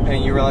woke up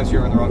and you realized you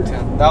were in the wrong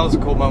tent. That was a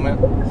cool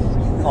moment.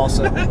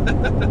 Also,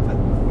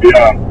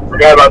 Yeah,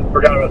 forgot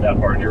about that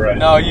part. You're right.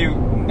 no, you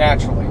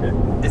naturally.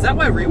 Is that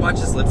why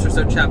Rewatch's lips are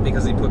so chapped?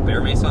 Because he put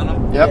bear mace on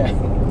them? Yep.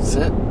 Yeah.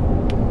 Sit.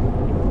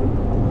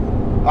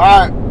 All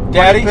right,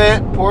 Daddy?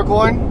 Pit, pork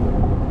loin.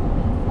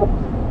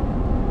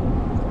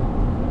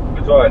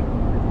 It's all right.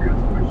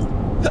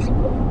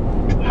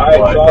 All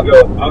right,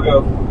 so I'll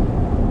go.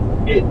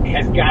 It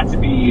has got to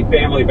be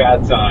family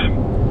bath time.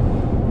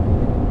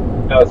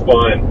 That was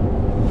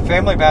fun.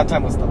 Family bath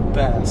time was the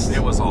best. It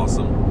was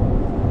awesome.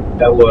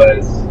 That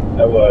was.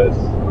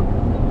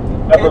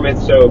 Peppermint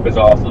soap is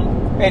awesome.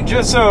 And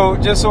just so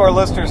our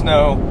listeners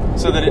know,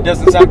 so that it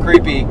doesn't sound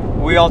creepy,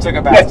 we all took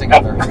a bath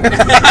together.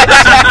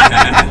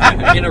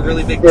 In a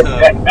really big tub.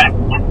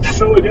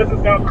 So it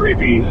doesn't sound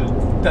creepy,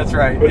 That's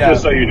right. but Yeah.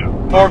 just so you know.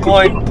 Pork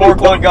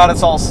loin got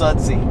us all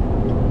sudsy.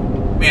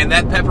 Man,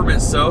 that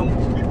peppermint soap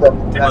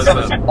was That's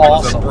a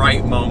awesome.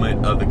 bright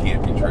moment of the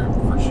camping trip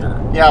for sure.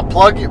 Yeah,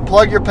 plug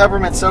your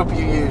peppermint soap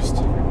you used.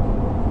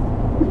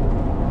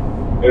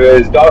 It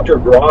was Dr.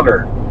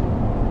 Bronner.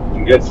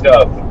 Some good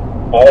stuff.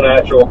 All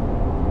natural.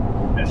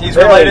 He's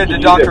related to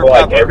He used Dr. it for,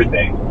 like, Pepper.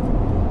 everything.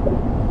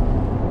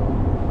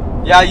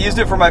 Yeah, I used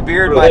it for my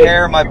beard, my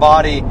hair, my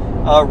body.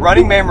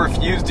 Running Man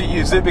refused to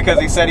use it because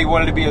he said he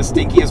wanted to be as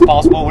stinky as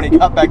possible when he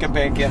got back in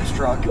Bandcamp's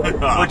truck,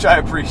 which I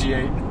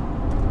appreciate.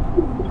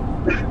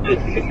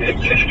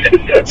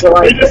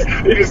 So he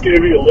just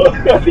gave me a look.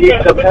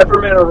 The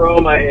peppermint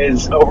aroma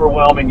is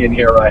overwhelming in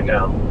here right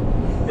now.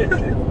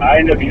 I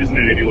end up using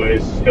it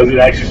anyways because it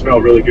actually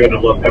smelled really good, and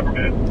I love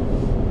peppermint.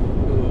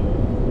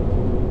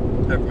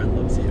 Ooh. Peppermint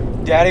loves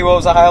you. Daddy, what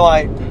was the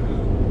highlight?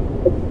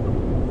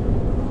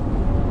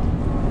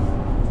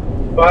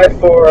 By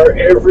far,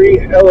 every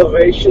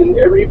elevation,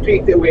 every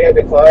peak that we had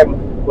to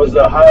climb was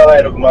the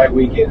highlight of my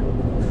weekend.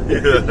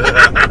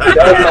 That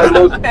was my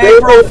most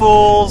April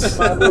Fools.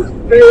 my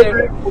most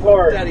favorite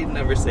part. Daddy'd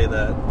never say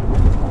that.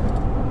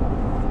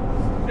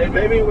 And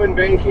maybe when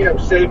Van Camp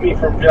saved me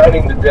from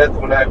drowning to death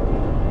when I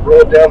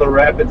rolled down the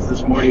rapids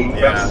this morning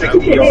about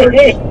 60 yards.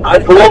 I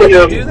pulled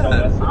you him. do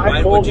that? Why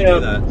I pulled would you do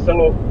him. that?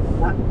 So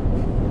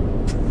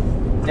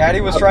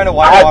Daddy was trying to I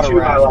white had water two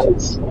raft.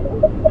 highlights.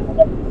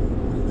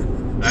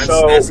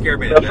 That scared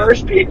me to The death.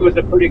 first peak was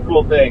a pretty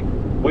cool thing.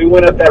 We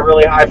went up that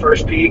really high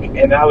first peak,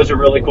 and that was a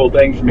really cool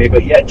thing for me.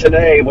 But yet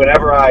today,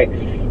 whenever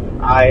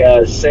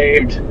I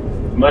saved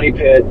Money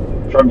Pit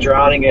from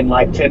drowning in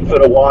like 10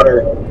 foot of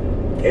water,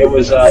 it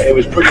was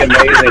pretty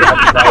amazing.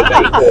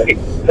 I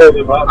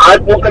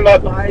pulled him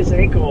up by his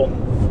ankle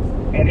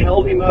and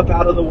held him up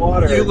out of the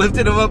water. You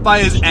lifted him up by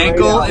his Straight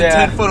ankle up. in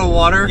Yeah. 10 foot of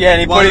water Yeah,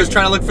 and he while put he was him-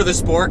 trying to look for the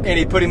spork And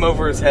he put him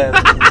over his head.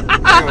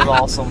 It was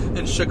awesome.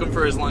 and shook him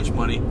for his lunch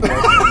money.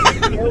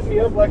 He held me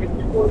up like a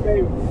newborn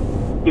baby.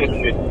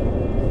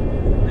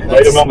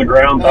 Laid him on the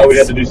ground, thought we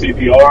had to do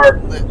CPR.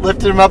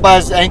 Lifted him up by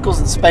his ankles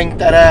and spanked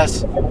that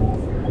ass.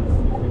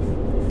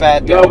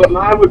 Bad No, daddy. but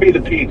mine would be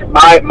the peak.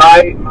 My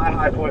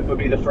high point would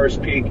be the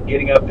first peak,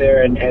 getting up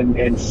there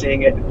and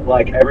seeing it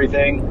like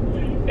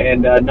everything,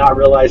 and not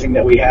realizing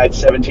that we had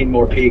 17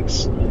 more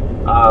peaks.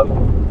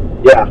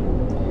 Yeah.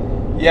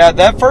 Yeah,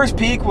 that first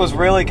peak was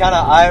really kind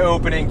of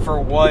eye-opening for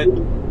what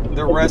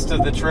the rest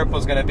of the trip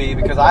was going to be,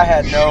 because I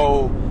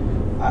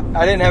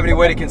didn't have any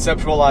way to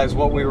conceptualize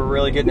what we were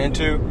really getting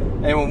into.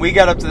 And when we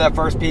got up to that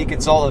first peak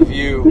and saw the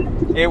view,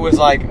 it was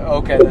like,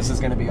 okay, this is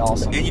going to be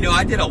awesome. And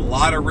I did a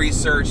lot of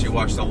research and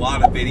watched a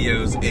lot of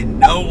videos, and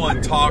no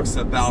one talks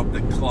about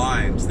the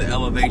climbs, the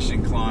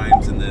elevation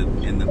climbs, and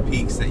the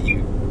peaks that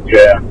you.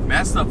 Yeah, Man,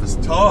 that stuff is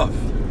tough.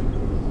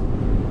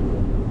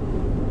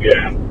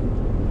 yeah.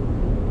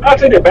 I'll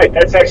take it back.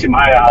 That's actually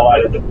my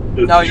highlight of the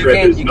No, you trip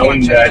can't- is you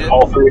knowing can't that change it.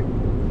 all three.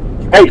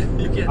 Hey,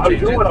 You can't I'm change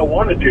doing it. what I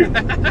want to do.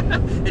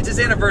 It's his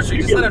anniversary.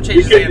 You Just let him can,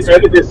 change you his can answer.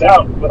 edit this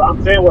out, but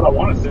I'm saying what I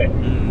want to say.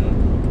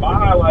 Mm. My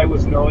highlight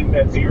was knowing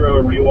that Zero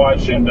and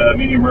Rewatch and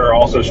Medium Rare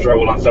also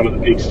struggled on some of the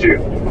peaks too.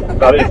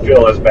 I didn't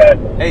feel as bad.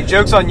 Hey,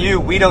 joke's on you.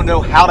 We don't know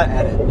how to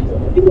edit.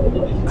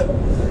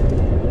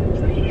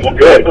 Well,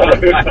 good.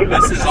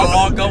 This is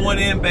all going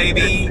in,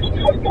 baby.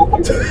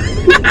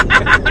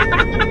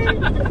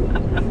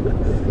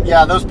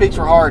 Yeah, those peaks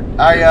were hard.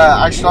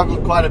 I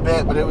struggled quite a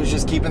bit, but it was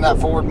just keeping that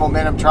forward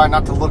momentum, trying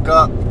not to look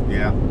up.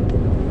 Yeah.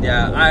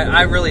 Yeah,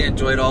 I really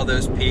enjoyed all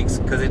those peaks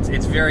because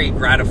it's very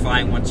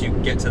gratifying once you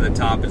get to the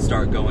top and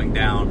start going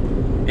down.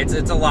 It's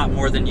a lot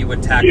more than you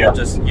would tackle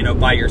just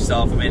by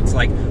yourself. I mean, it's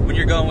like when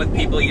you're going with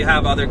people, you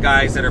have other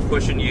guys that are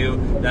pushing you,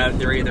 that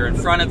they're either in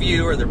front of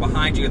you or they're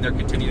behind you, and they're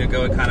continuing to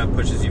go. It kind of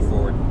pushes you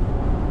forward.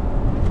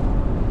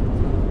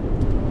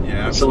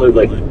 Yeah,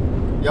 Absolutely.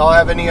 Y'all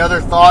have any other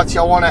thoughts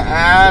y'all want to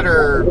add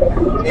or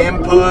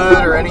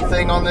input or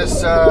anything on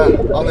this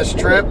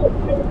trip?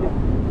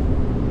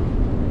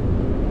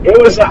 It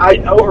was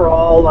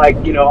overall,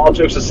 all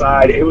jokes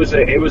aside, it was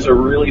a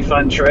really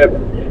fun trip.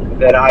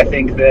 That I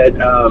think that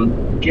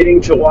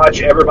getting to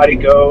watch everybody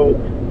go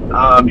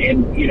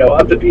and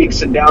up the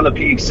peaks and down the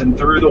peaks and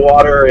through the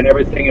water and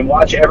everything, and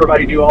watch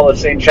everybody do all the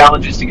same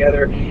challenges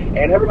together, and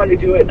everybody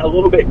do it a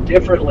little bit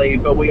differently,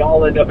 but we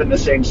all end up in the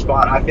same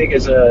spot. I think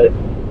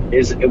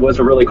it was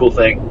a really cool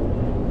thing.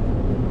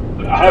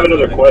 I have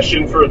another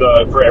question for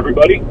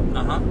everybody.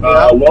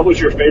 What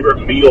was your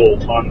favorite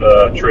meal on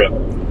the trip?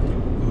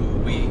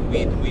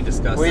 We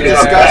discussed We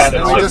this.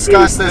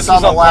 discussed this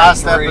on the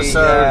last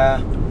episode.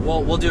 Yeah.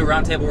 We'll do a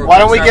roundtable. where Why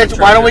don't we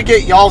start with get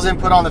Treasure. y'all's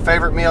input on the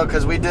favorite meal,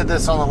 because we did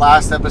this on the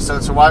last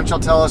episode. So why don't y'all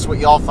tell us what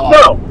y'all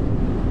thought?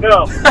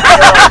 No.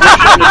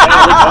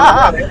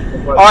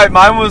 All right,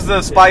 mine was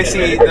the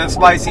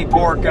spicy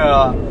pork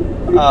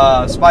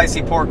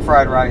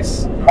fried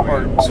rice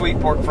or sweet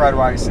pork fried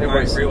rice. It All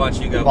right, was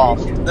Rewatch, you go. bomb.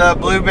 The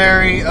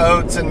blueberry,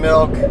 oats, and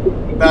milk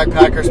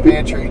backpacker's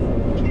pantry.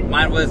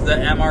 Mine was the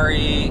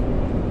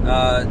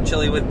MRE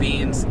chili with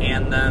beans,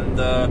 and then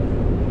the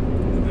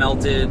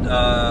melted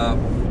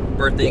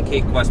birthday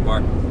cake Quest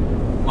bar.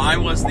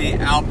 Mine was the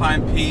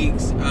Alpine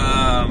Peaks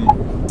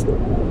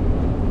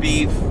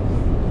beef,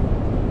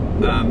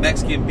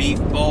 Mexican beef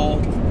bowl,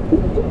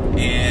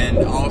 and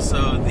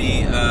also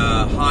the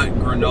hot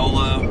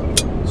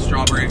granola,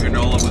 strawberry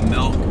granola with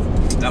milk.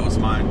 That was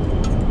mine.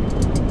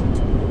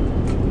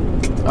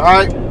 All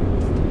right,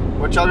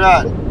 what y'all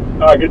got? All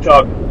right, good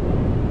talk.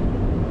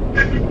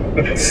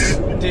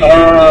 Do you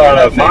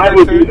have a Mine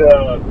favorite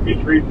would be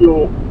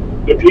food?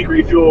 the Peak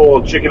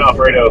Refuel chicken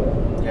Alfredo.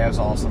 Yeah, it was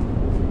awesome.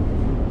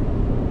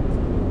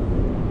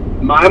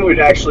 Mine would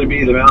actually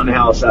be the Mountain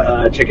House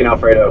chicken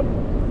Alfredo.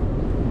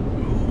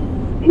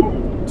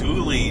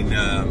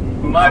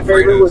 sizzling. My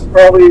favorite Alfredos. was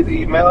probably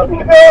the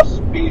Mountain House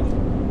beef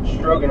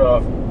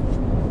stroganoff.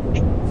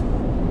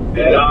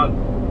 And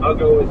I'll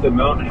go with the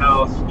Mountain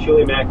House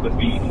chili mac with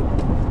beef.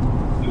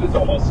 It was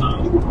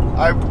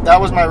awesome. That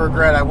was my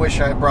regret. I wish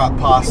I had brought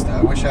pasta.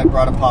 I wish I had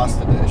brought a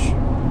pasta dish.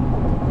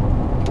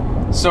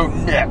 So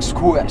next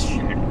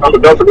question. Oh,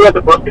 don't forget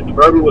the bourbon. The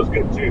bourbon was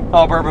good too.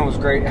 Oh, bourbon was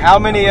great. How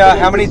many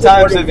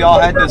times have y'all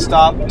had to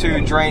stop to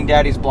drain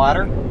Daddy's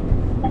bladder?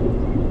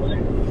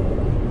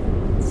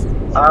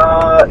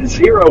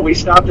 0. We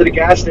stopped at a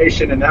gas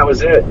station and that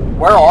was it.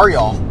 Where are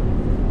y'all?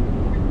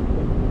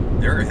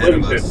 They're ahead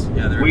of us. Livingston.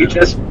 Yeah, they're We ahead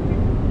of just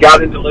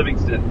got into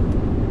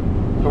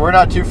Livingston. So we're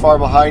not too far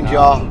behind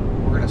y'all.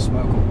 We're gonna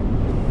smoke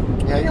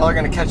them. Yeah, y'all are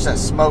gonna catch that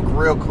smoke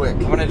real quick.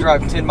 I'm gonna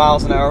drive 10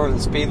 miles an hour over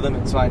the speed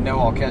limit so I know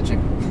I'll catch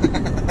him.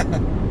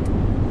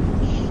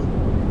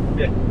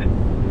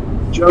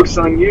 Joke's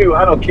on you.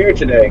 I don't care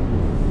today.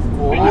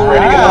 Rebel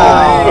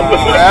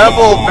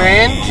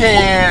Band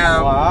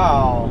Camp.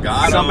 Wow.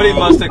 Got him. Somebody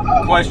must have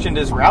questioned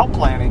his route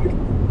planning.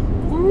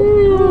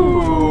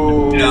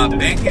 Ooh. Yeah,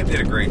 Bandcamp did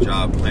a great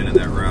job planning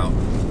that route.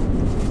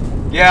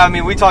 Yeah, I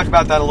mean, we talked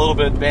about that a little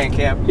bit at band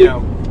camp. You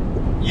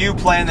know, you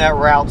planned that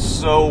route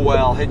so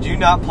well. Had you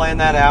not planned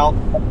that out,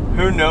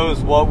 who knows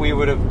what we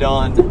would have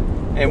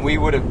done, and we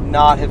would have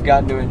not have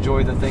gotten to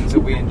enjoy the things that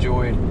we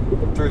enjoyed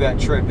through that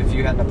trip if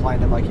you hadn't have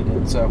planned it like you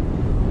did. So,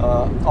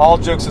 all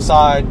jokes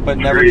aside, but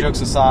never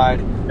jokes aside,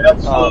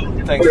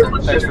 thanks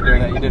for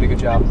doing that. You did a good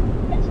job.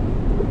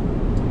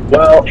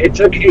 Well, it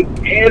took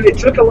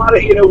a lot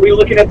of, we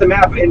looking at the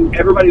map and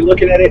everybody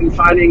looking at it and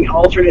finding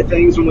alternate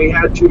things when we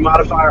had to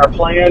modify our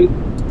plan.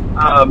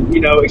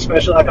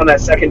 Especially like on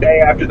that second day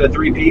after the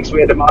 3 peaks,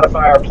 we had to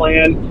modify our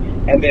plan,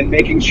 and then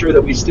making sure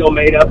that we still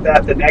made up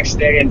that the next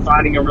day and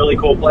finding a really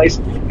cool place.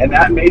 And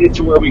that made it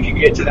to where we could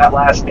get to that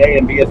last day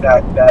and be at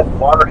that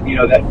water,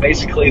 that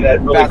basically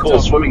that really cool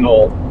swimming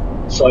hole.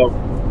 So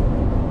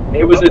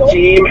it was a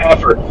team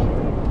effort.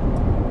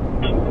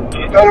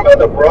 You talking about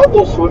the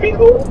brothel swimming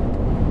hole?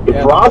 The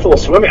brothel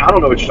swimming? I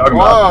don't know what you're talking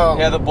about.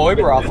 Yeah, the boy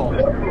brothel.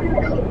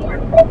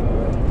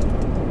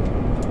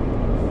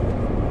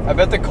 I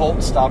bet the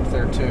Colt stopped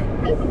there too.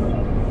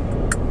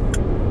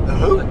 The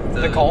who?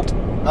 The Colt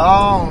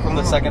Oh, from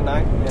the second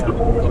night. Yeah.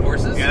 The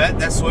horses? Yeah,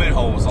 that swimming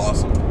hole was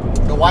awesome.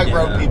 the White Yeah.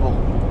 Road people.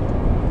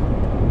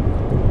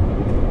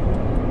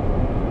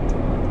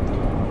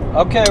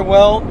 Okay,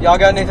 well, y'all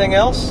got anything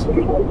else?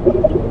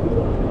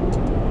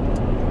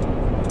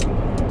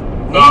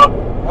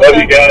 Love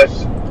you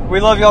guys. We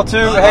love y'all too.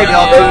 Hey,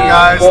 y'all too,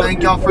 guys.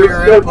 Thank y'all for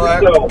your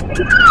input.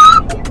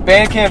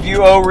 Bandcamp,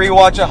 you owe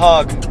Rewatch a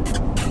hug.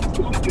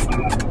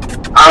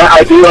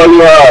 I do owe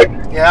you a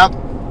hug.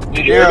 Yep.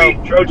 You hear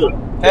me?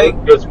 Trojan, Hey.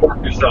 go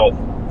sport yourself.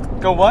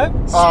 Go what?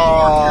 Go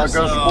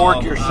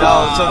spork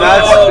yourself. So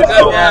that's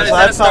so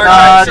that's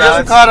not Just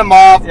that's- cut him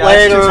off yeah, that's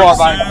later. too far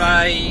by.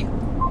 Bye.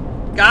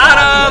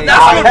 Got him.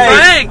 That's from Hey,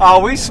 Frank. oh,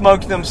 we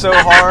smoked them so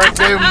hard. Dude,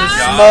 the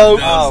God, smoke.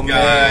 those Oh,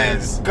 man.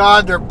 guys.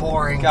 God, they're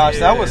boring. Gosh,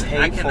 that was I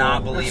hateful.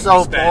 cannot They're believe so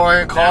we spent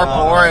boring. Car that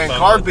long boring. fun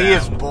Car with B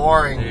is them.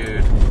 boring.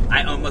 Dude,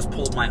 I almost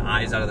pulled my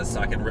eyes out of the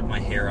socket and ripped my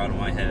hair out of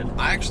my head.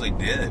 I actually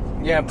did.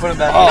 Yeah, put them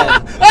back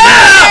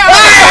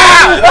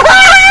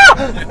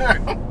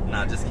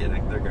Not just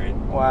kidding. They're great.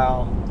 in.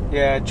 Wow.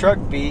 Yeah, truck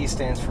B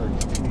stands for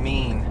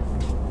mean.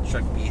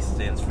 Truck B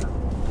stands for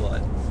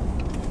blood.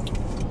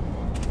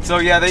 So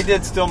yeah, they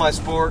did steal my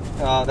sport.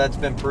 That's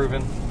been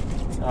proven.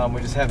 We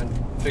just haven't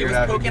He figured was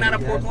out. who poking did out it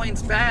of yet. Pork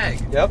Lane's bag.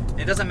 Yep.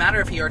 It doesn't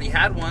matter if he already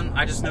had one.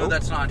 I just know Nope.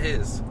 that's not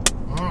his.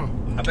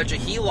 Mm. I bet you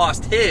he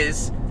lost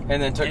his And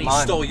then took and he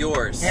mine. stole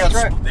yours. Yeah, That's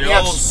right. The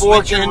Yeah, old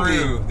spork envy.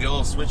 switcheroo. The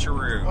old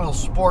switcheroo. Little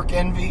spork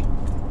envy.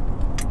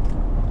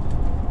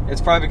 It's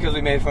probably because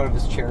we made fun of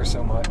his chair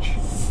so much.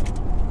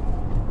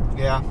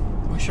 Yeah.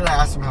 We should have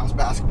asked him how his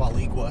basketball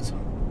league was.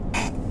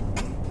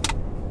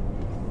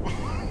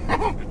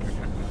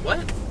 What?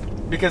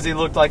 Because he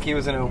looked like he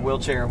was in a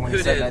wheelchair when Who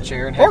he sat in did? that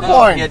chair, and Pork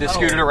loin. he had to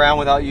scoot it around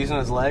without using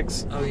his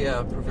legs. Oh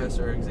yeah,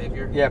 Professor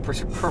Xavier. Yeah,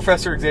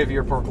 Professor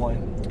Xavier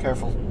Porkloin.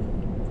 Careful.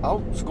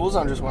 Oh, school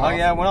zone just went Oh off.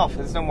 yeah, it went off.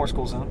 There's no more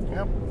school zone.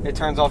 Yep. It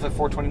turns off at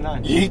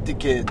 4:29. Yeet the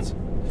kids.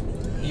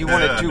 You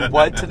want to do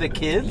what to the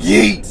kids?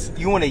 Yeet.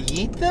 You want to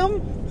yeet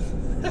them?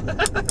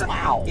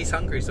 Wow. He's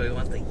hungry, so he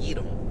wants to eat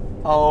them.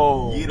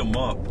 Oh. Eat them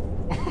up.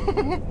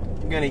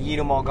 I'm gonna yeet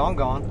them all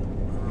gone.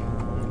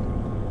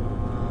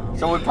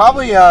 So we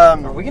probably Are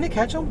we gonna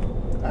catch them?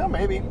 oh,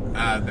 maybe.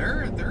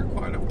 They're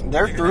quite a.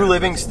 They're through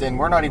Livingston.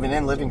 We're not even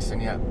in Livingston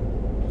yet.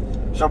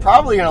 So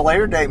probably in a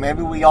later date,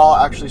 maybe we all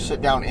actually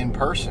sit down in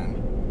person.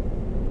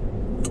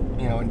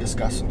 And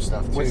discuss some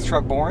stuff too. Was the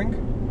truck boring?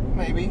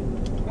 Maybe.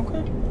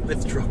 Okay.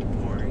 With drug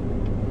boring.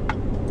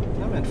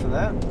 I'm in for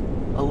that.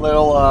 A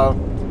little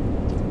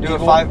Do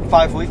it Eagle.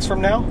 5 weeks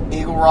from now.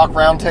 Eagle Rock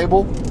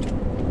Roundtable.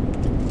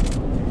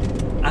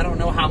 I don't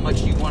know how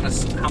much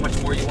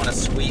more you want to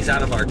squeeze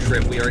out of our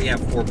trip. We already have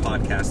 4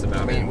 podcasts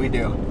about I mean, we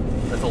do.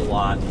 it. That's a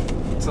lot.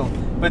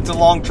 But it's a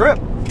long trip.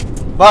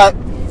 But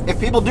if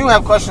people do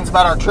have questions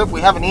about our trip, we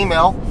have an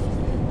email.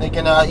 They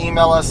can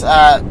email us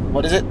at,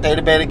 what is it?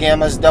 Theta Beta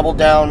Gamma's Double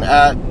Down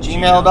at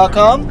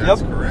gmail.com.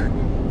 That's correct.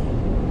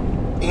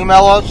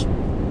 Email us.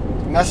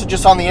 Message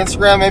us on the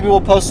Instagram. Maybe we'll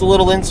post a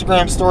little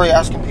Instagram story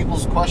asking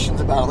people's questions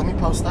about it. Let me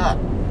post that.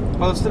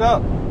 Post it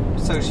up.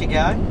 Sushi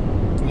guy.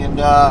 And,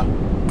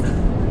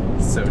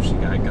 Sushi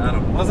guy got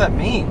him. What does that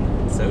mean?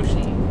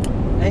 Sushi.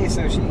 Hey,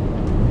 Sushi.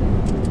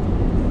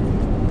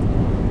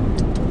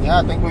 yeah,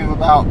 I think we've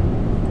about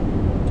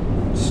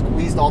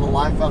squeezed all the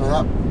life out of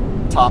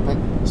that topic.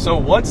 So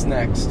what's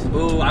next?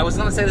 Ooh, I was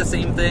gonna say the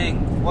same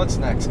thing, What's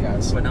next,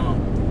 guys? but no.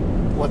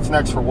 What's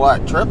next for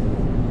what? Trip?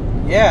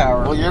 Yeah.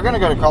 Or, Well, you're going to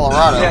go to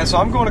Colorado. yeah. So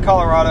I'm going to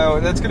Colorado.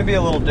 That's going to be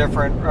a little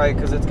different, right?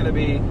 Because it's going to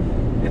be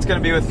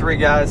with 3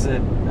 guys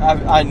that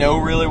I know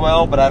really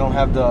well, but I don't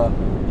have the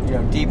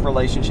deep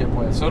relationship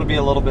with. So it'll be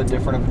a little bit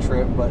different of a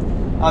trip. But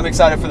I'm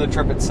excited for the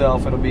trip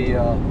itself. It'll be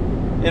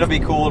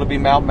cool. It'll be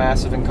Mount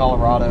Massive in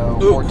Colorado.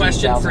 Ooh,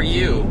 question for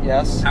you.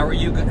 Yes. How are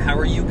you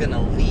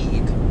gonna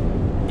lead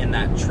in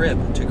that trip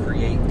to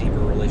create deeper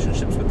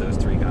relationships with those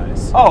 3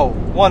 guys? Oh,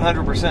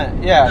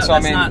 100%. Yeah. No, so that's I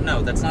mean,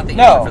 that's not the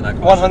no, answer for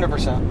that question.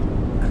 100%.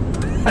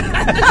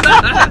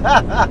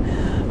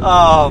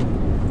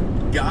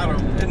 Got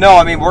him. No,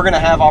 I mean we're gonna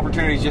have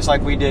opportunities just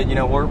like we did.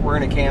 We're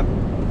gonna camp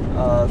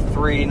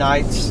 3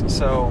 nights.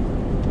 So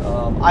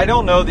I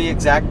don't know the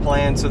exact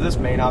plan, so this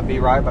may not be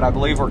right, but I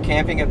believe we're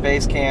camping at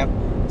base camp,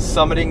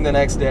 summiting the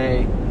next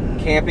day,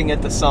 camping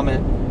at the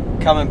summit,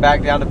 coming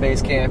back down to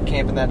base camp,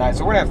 camping that night.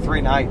 So we're gonna have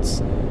 3 nights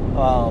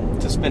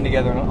to spend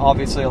together, and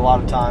obviously a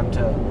lot of time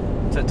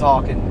to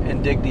talk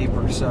and dig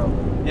deeper. So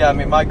yeah, I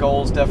mean my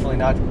goal is definitely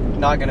not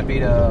going to be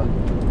to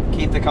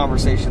keep the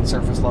conversation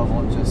surface level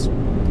and just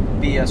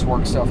BS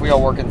work stuff. We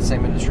all work in the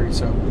same industry,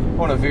 so I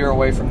want to veer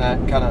away from that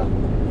and kind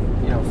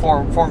of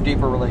form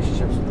deeper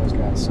relationships with those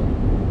guys. So,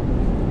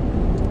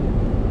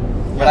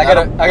 but I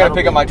gotta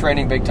pick up my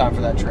training big time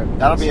for that trip.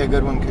 That'll be a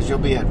good one because you'll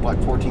be at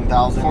what,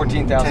 14,000?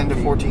 14,000 10 to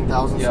feet.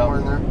 14,000 Yep. somewhere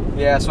in there.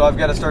 Yeah, so I've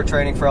got to start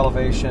training for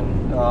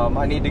elevation.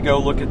 I need to go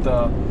look at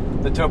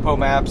the topo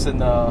maps and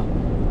the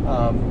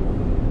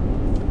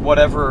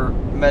whatever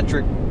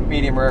metric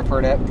Medium Rare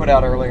put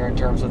out earlier in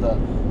terms of the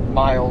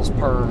miles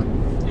per,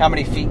 how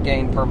many feet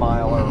gained per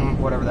mile or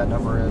whatever that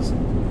number is.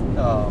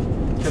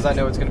 Because I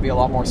know it's going to be a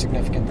lot more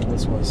significant than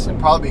this was. So.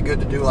 Probably be good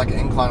to do like an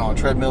incline on a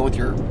treadmill with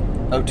your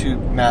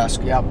O2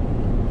 mask. Yep.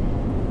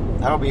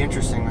 That'll be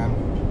interesting, man.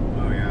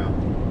 Oh yeah.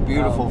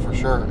 Beautiful for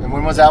sure. And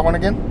when was that one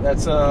again?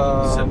 That's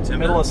September.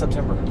 middle of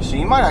September. So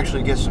you might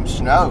actually get some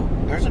snow.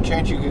 There's a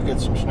chance you could get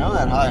some snow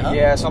that high, huh?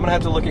 Yeah, so I'm going to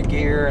have to look at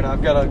gear, and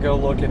I've got to go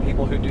look at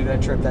people who do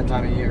that trip that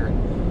time of year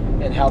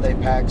and how they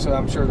pack. So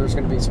I'm sure there's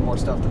going to be some more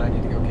stuff that I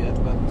need to go get.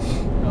 But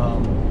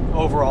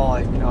overall,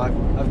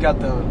 I've got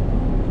the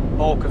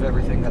bulk of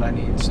everything that I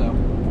need. So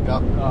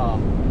Yep.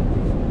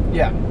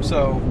 yeah.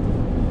 So,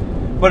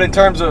 but in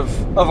terms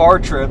of our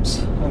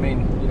trips, I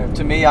mean,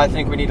 to me, I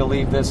think we need to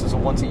leave this as a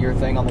once a year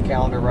thing on the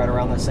calendar right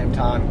around the same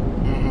time.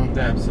 Mm-hmm.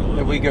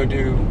 That we go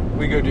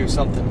do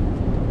something.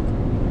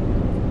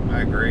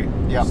 I agree.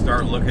 Yep.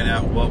 Start looking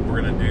at what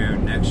we're gonna do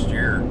next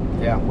year.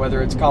 Yeah,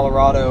 whether it's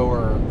Colorado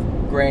or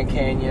Grand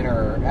Canyon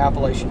or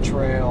Appalachian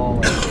Trail,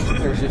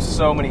 there's just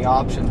so many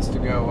options to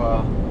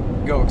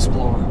go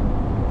explore.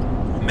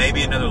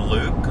 Maybe another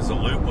loop because the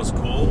loop was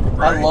cool.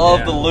 Right? I love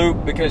Yeah. the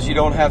loop because you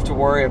don't have to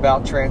worry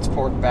about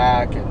transport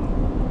back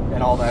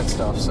and all that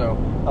stuff. So,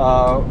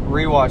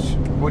 Rewatch,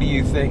 what do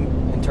you think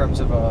in terms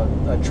of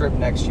a trip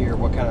next year?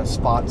 What kind of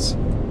spots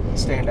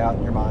stand out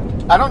in your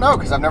mind? I don't know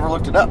because I've never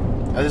looked it up.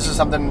 This is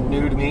something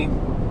new to me,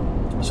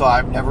 so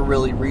I've never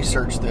really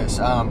researched this.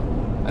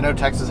 I know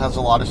Texas has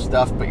a lot of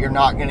stuff, but you're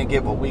not going to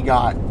get what we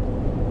got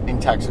in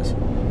Texas.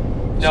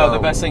 No, So- the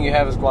best thing you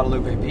have is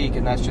Guadalupe Peak,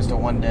 and that's just a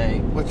one-day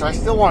Which I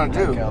still want to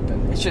do. hike up.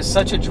 And it's just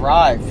such a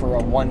drive for a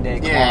one-day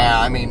climb. Yeah,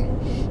 I mean,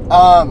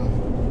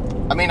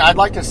 I'd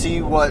like to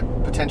see what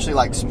potentially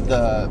like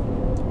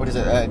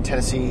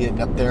Tennessee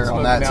and up there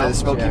on Smoky that to the Mountains,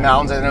 Smoky yeah.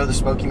 Mountains. I know the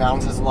Smoky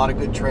Mountains has a lot of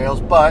good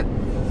trails, but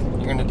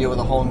you're going to deal with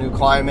a whole new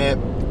climate.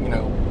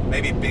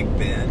 Maybe Big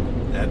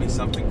Bend. That'd be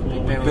something cool.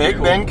 Big Bend. Big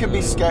Bend could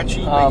be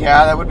sketchy, but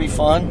yeah, that would be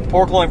fun.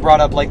 Porkloin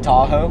brought up Lake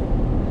Tahoe.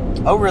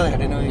 Oh, really? I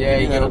didn't know you Yeah,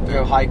 could you do that go up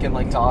there. hike in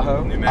Lake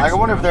Tahoe. New I Mexico.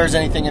 wonder if there's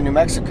anything in New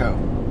Mexico.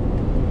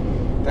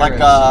 There Like is.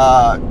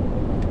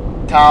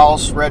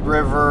 Taos, Red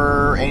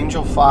River,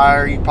 Angel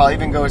Fire. You could probably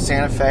even go to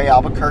Santa Fe,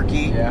 Albuquerque.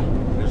 Yeah.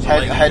 There's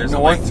head- head there's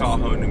north. a Lake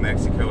Tahoe, New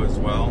Mexico as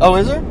well. Oh,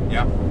 is there?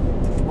 Yeah.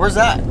 Where's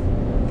that?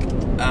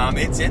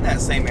 It's in that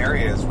same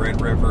area as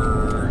Red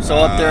River. So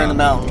up there in the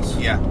mountains.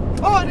 Yeah.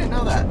 Oh, I didn't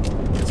know that.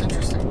 That's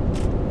interesting.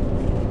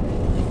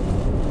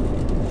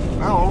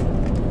 Oh.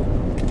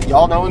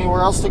 Y'all know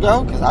anywhere else to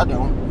go? Because I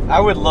don't. I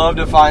would love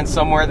to find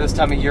somewhere this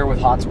time of year with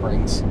hot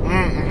springs.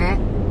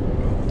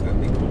 Mm-hmm.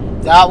 That'd be cool.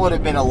 That would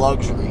have been a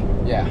luxury.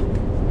 Yeah.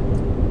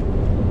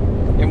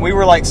 And we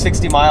were like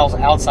 60 miles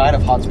outside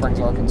of Hot Springs,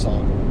 Arkansas.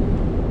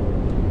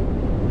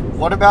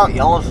 What about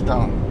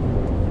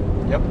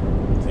Yellowstone? Yep.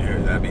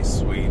 Dude, that'd be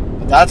sweet.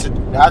 That's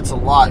a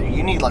lot.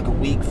 You need like a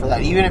week for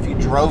that. Even if you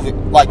drove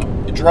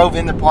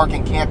in the park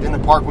and camped in the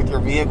park with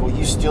your vehicle,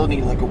 you still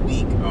need like a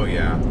week. Oh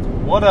yeah.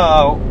 What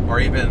Or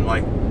even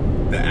like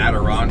the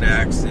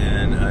Adirondacks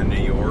in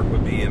New York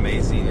would be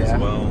amazing as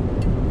well.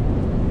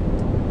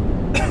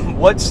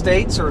 What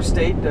states or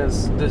state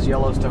does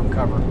Yellowstone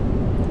cover?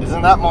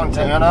 Isn't that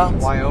Montana?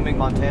 Wyoming,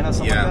 Montana,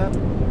 something like that?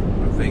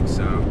 I think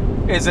so.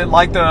 Is it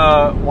like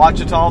the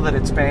Ouachita that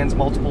it spans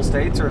multiple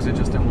states, or is it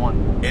just in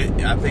one?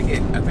 I think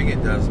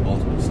it does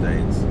multiple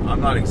states. I'm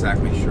not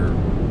exactly sure.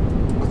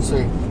 Let's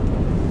see.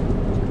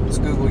 Let's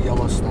Google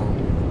Yellowstone.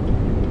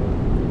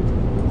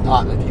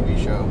 Not a TV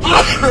show.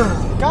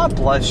 God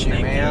bless you,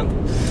 Thank man.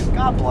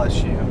 God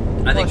bless you.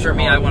 I think for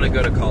me, I want to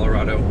go to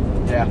Colorado.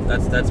 Yeah.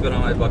 That's been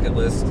on my bucket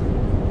list.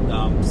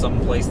 Some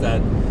place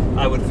that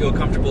I would feel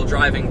comfortable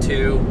driving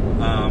to.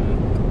 I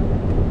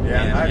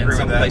agree with that.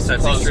 Someplace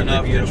that's Close extremely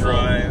enough to beautiful.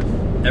 drive.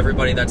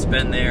 Everybody that's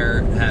been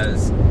there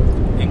has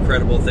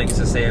incredible things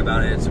to say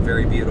about it. It's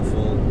very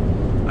beautiful.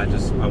 I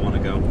want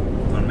to go. I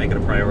want to make it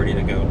a priority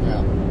to go.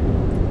 Yeah.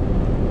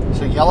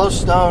 So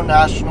Yellowstone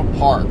National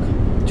Park,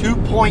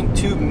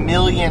 2.2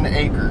 million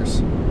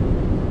acres.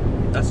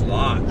 That's a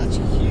lot. That's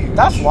huge.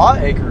 That's a lot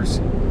of acres.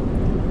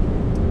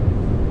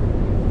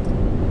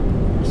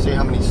 See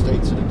how many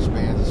states it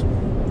expands.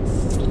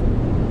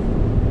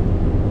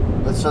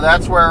 But so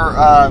that's where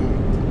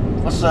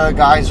what's the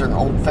geyser?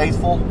 Old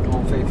Faithful.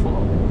 Old Faithful.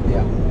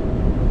 Yeah.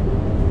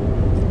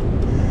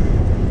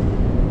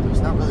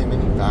 There's not really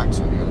many facts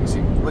on here. Let's see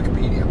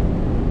Wikipedia.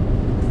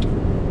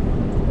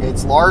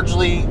 It's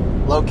largely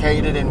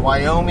located in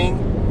Wyoming,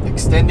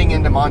 extending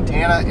into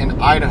Montana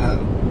and Idaho.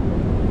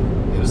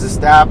 It was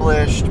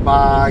established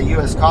by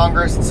U.S.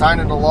 Congress and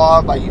signed into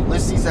law by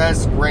Ulysses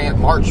S. Grant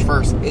March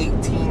 1st,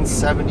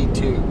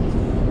 1872.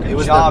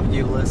 Good job,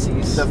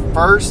 Ulysses. The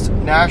first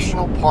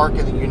national park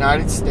in the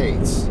United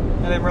States.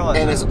 I didn't realize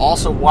And that. is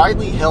also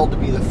widely held to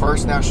be the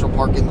first national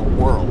park in the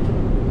world.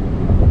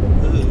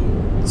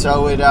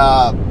 So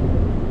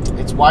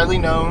it's widely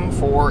known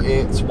for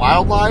its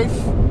wildlife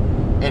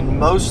and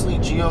mostly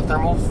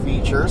geothermal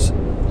features,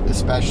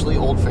 especially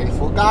Old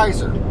Faithful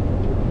Geyser.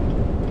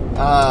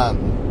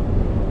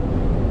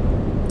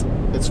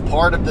 It's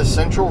part of the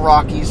Central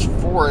Rockies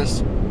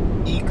Forest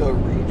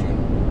ecoregion.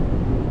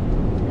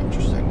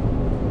 Interesting.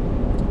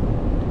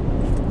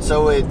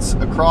 So it's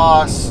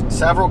across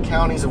several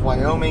counties of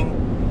Wyoming,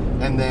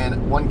 and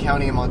then one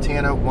county in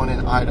Montana, one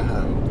in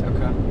Idaho.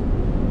 Okay.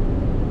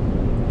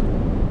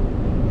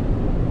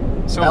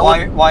 So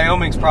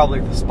Wyoming's probably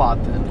the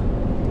spot then.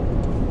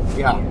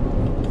 Yeah.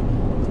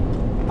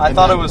 I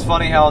thought it was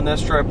funny how on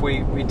this trip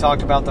we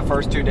talked about the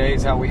first 2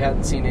 days how we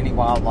hadn't seen any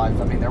wildlife.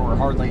 I mean, there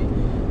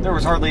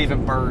was hardly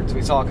even birds.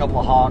 We saw a couple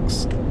of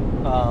hawks,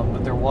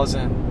 but there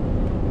wasn't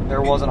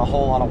a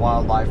whole lot of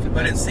wildlife.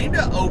 But it seemed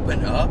to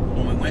open up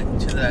when we went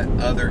to that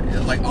other,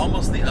 like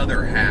almost the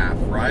other half,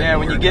 right? Yeah,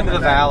 when you get into the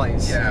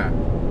valleys. Yeah.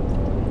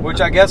 Which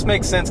I guess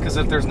makes sense because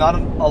if there's not a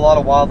lot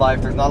of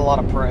wildlife, there's not a lot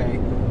of prey,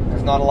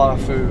 there's not a lot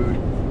of food,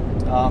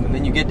 and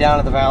then you get down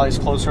to the valleys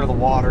closer to the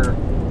water,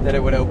 that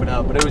it would open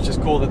up. But it was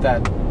just cool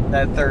that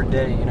third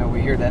day,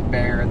 we hear that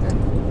bear and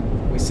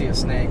then we see a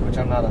snake, which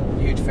I'm not a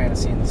huge fan of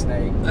seeing the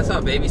snake. I saw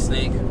a baby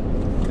snake.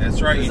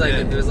 That's right.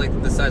 It was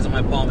like the size of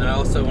my palm. And I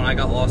also, when I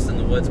got lost in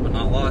the woods, but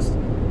not lost,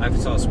 I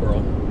saw a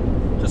squirrel.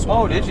 Just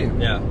walking did out. you?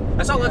 Yeah.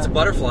 I saw lots of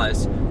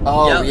butterflies.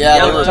 Oh, Yellow,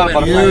 yeah, they were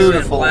and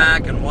beautiful.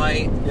 black and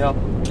white. Yep.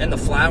 And the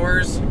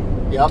flowers.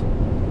 Yep.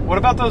 What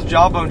about those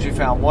jawbones you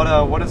found? What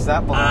does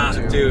that belong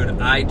to?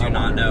 Dude, I do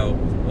not know.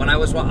 When I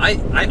was,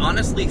 I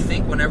honestly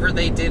think whenever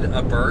they did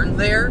a burn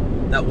there,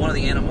 that one of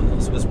the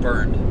animals was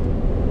burned.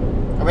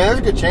 I mean, there's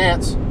a good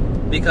chance.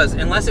 Because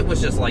unless it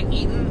was just like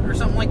eaten or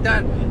something like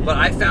that, but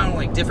I found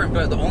like different.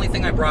 But the only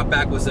thing I brought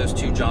back was those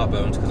 2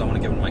 jawbones because I want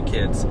to give them to my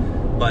kids.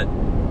 But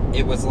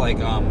it was like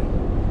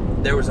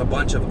there was a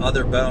bunch of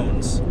other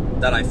bones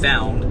that I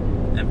found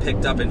and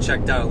picked up and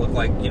checked out. It looked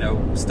like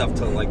stuff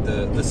to like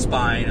the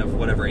spine of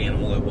whatever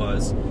animal it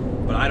was.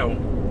 But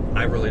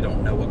I really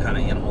don't know what kind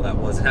of animal that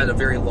was. It had a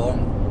very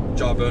long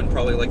jawbone,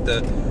 probably like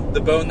the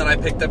bone that I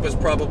picked up was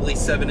probably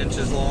 7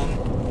 inches long.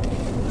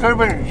 Could have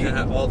been. And it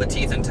had all the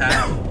teeth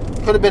intact.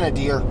 Could have been a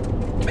deer.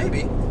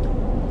 Maybe.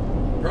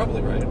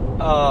 Probably right.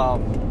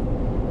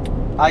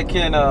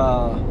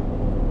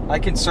 I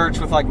can search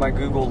with like my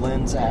Google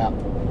Lens app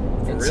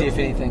and see if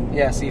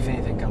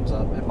anything comes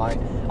up. It might.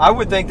 I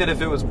would think that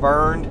if it was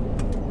burned,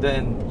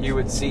 then you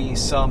would see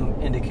some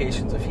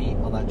indications of heat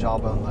on that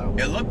jawbone, though.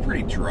 It looked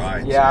pretty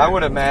dry. Yeah, I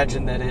would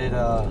imagine that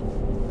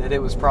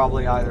it was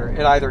probably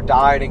either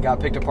died and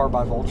got picked apart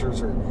by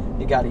vultures, or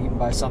it got eaten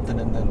by something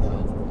and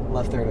then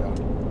left there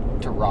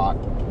to rot.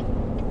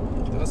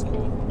 That's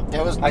cool.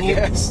 It was neat. I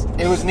guess.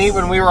 It was neat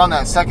when we were on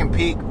that second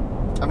peak.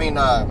 I mean,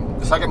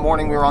 the second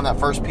morning we were on that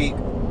first peak,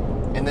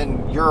 and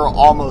then you're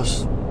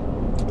almost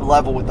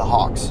level with the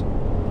hawks.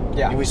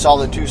 Yeah. And we saw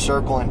the 2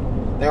 circling.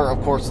 They were,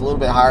 of course, a little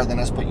bit higher than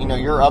us, but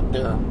you're up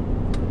there.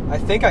 I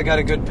think I got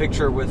a good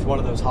picture with one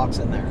of those hawks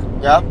in there.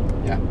 Yep.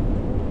 Yeah.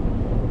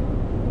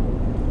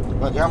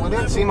 But yeah, we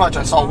didn't see much.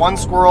 I saw one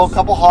squirrel, a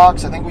couple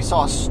hawks. I think we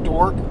saw a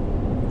stork.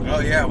 Oh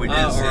yeah, we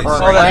did see. or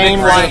Oh, a that crane.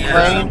 big Was it crane, a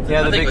crane? Yeah,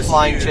 I the think it big was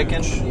flying huge.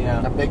 chicken. A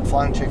Yeah. big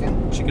flying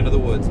chicken. Chicken of the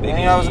woods, baby.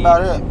 And that was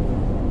about it.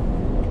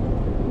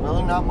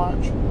 Really not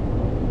much.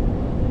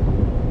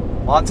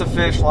 Lots of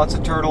fish, lots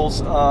of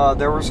turtles.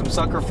 There were some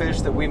sucker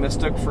fish that we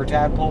mistook for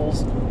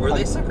tadpoles. Were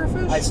they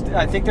suckerfish?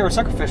 I think they were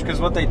suckerfish because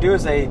what they do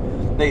is they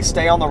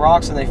stay on the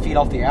rocks and they feed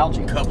off the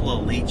algae. Couple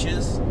of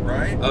leeches,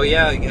 right? Oh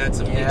yeah, you had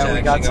some leech Yeah, we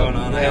action got some- going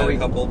on. yeah, I had we- a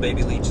couple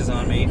baby leeches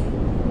on me.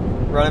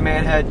 Running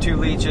Man had 2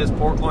 leeches.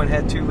 Porkloin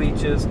had 2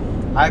 leeches.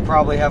 I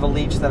probably have a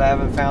leech that I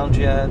haven't found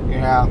yet.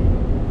 Yeah.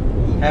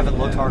 Haven't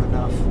looked hard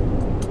enough.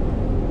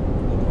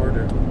 A little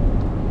harder.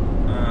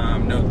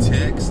 No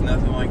ticks,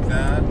 nothing like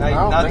that. I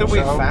don't Not that think we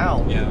so.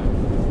 found. Yeah.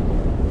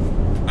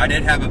 I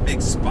did have a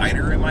big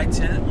spider in my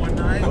tent one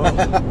night.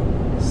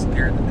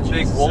 Scared the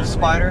Big bejesus wolf out of me.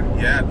 spider?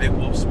 Yeah, big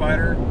wolf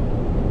spider.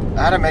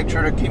 I had to make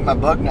sure to keep my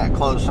bug net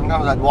closed.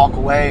 Sometimes I'd walk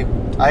away.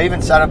 I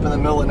even sat up in the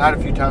middle of the night a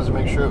few times to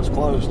make sure it was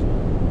closed.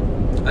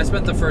 I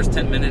spent the first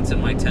 10 minutes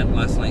in my tent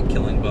last night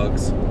killing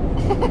bugs.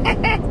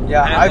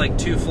 Yeah, I had like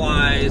 2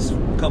 flies, a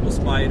couple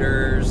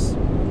spiders.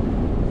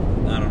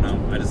 I don't know.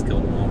 I just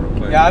killed them all real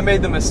quick. I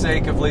made the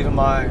mistake of leaving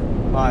my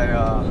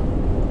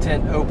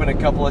tent open a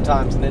couple of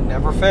times, and it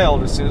never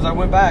failed. As soon as I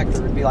went back,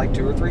 there would be like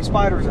 2 or 3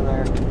 spiders in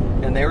there,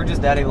 and they were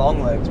just daddy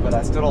long legs. But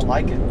I still don't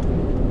like it.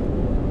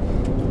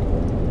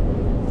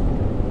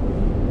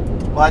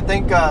 Well, I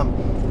think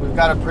we've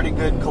got a pretty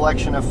good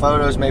collection of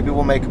photos. Maybe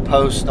we'll make a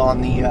post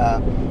on the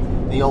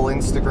old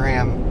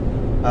Instagram.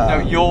 No,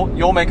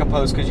 you'll make a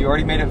post because you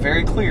already made it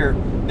very clear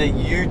that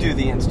you do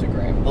the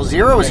Instagram. Well,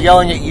 Zero was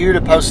yelling at you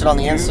to post it on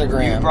the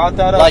Instagram. You brought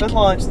that up Like, at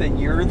lunch that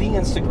you're the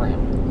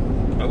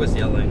Instagram. I was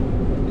yelling.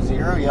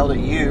 Zero yelled at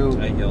you,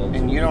 I yelled.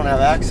 and you don't have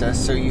access,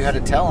 so you had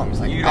to tell him. It's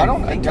like, You I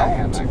don't think I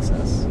have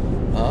access.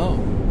 Oh,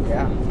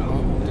 Yeah.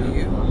 do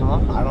you?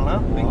 I don't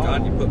know. Thank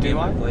God you put me Do in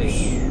my I?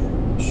 place.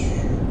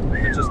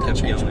 I just kept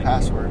Change the yelling.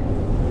 password.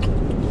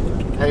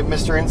 Hey,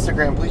 Mr.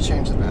 Instagram, please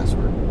change the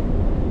password.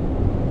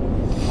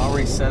 I'll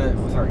reset it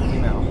with our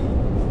email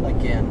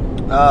again.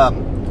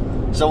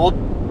 So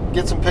we'll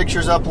get some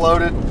pictures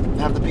uploaded,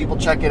 have the people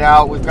check it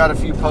out. We've got a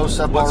few posts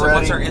up What's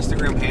already. our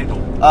Instagram handle?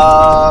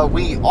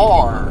 We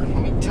are. Let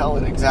me tell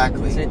it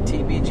exactly. Is it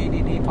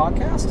TBGDD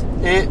podcast?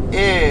 It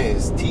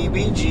is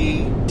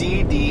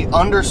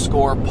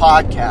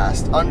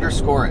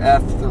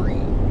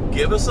TBGDD_podcast_F3.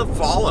 Give us a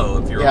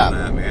follow if you're Yeah. on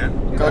that,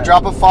 man. Go Okay.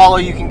 drop a follow.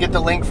 You can get the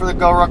link for the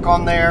GoRuck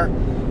on there.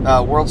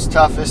 World's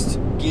toughest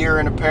gear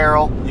and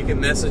apparel. You can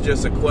message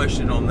us a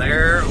question on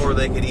there, or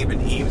they could even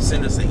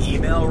send us an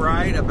email,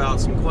 right, about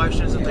some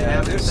questions that they Yeah,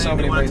 have there's so they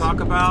many want ways. to talk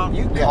about.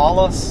 You Yeah. call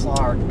us on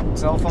our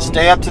cell phone.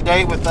 Stay up to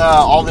date with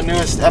all the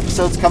newest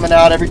episodes coming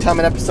out. Every time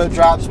an episode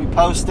drops, we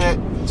post it.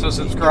 So Get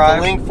subscribe.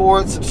 the link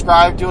for it.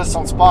 Subscribe to us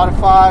on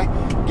Spotify.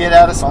 Get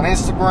at us on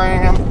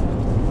Instagram.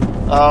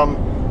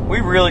 We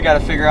really got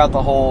to figure out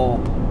the whole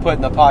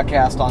putting the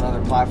podcast on other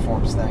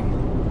platforms thing.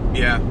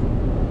 Yeah.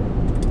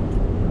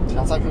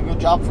 Sounds like a good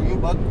job for you,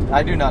 bud.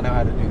 I do not know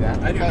how to do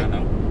that. I do not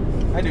know.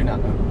 I do not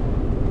know.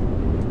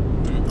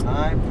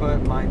 I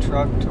put my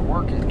truck to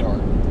work at dark.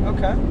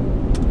 Okay.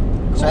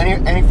 So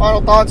any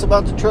final thoughts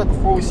about the trip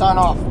before we sign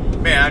off?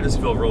 Man, I just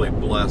feel really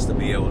blessed to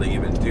be able to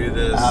even do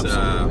this.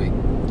 Absolutely.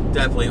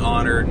 Definitely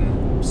honored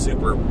and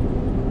super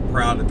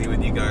proud to be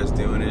with you guys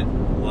doing it.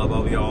 Love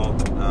all y'all.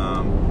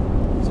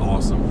 It's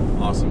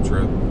awesome. Awesome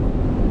trip.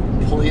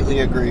 Completely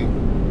agree.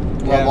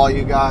 Love Yeah. all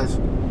you guys.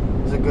 It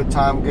was a good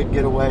time, good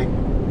getaway.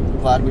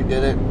 Glad we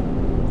did it.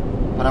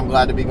 But I'm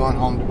glad to be going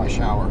home to my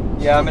shower.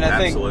 Yeah, I mean,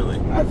 Absolutely.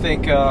 I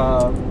think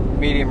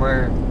medium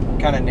rare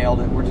kind of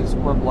nailed it.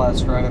 We're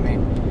blessed, right? I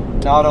mean,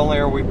 not only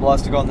are we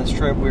blessed to go on this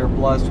trip, we are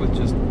blessed with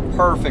just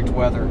perfect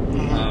weather.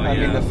 I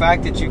mean, the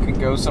fact that you can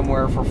go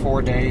somewhere for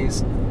 4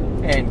 days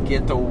and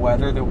get the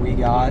weather that we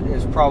got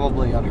is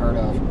probably unheard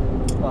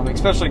of,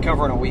 especially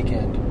covering a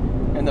weekend.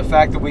 And the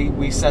fact that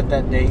we set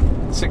that date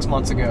 6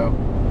 months ago.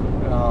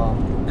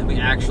 And we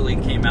actually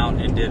came out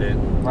and did it.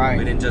 Right.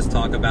 We didn't just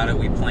talk about it.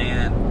 We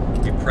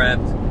planned, we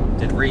prepped,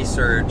 did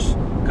research,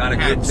 got a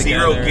Had group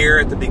zero together. gear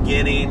at the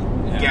beginning.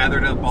 Yeah.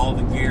 Gathered up all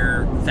the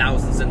gear.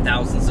 Thousands and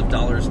thousands of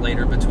dollars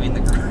later between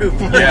the group.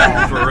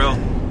 Yeah, for real.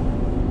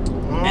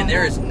 And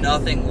there is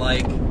nothing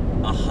like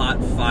a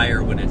hot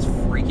fire when it's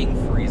freaking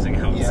freezing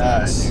outside.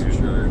 Yes. dude.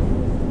 Sure.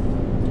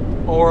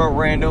 Or a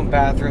random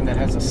bathroom that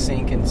has a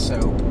sink and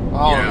soap.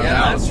 Oh, yeah, that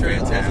that's was true,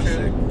 that's fantastic.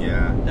 true.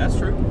 Yeah. That's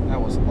true.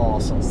 That was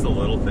awesome. It's the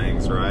little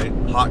things, right?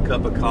 Hot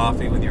cup of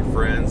coffee with your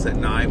friends at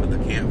night with the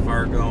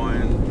campfire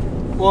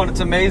going. Well, and it's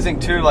amazing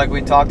too, like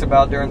we talked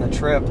about during the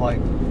trip, like,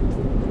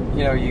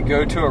 you know, you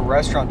go to a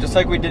restaurant, just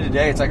like we did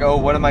today, it's like, oh,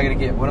 what am I going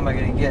to get? What am I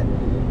going to get?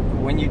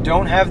 When you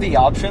don't have the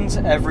options,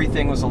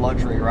 everything was a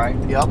luxury, right?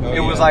 Yep. Oh, It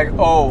was yeah. like,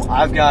 oh,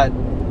 I've got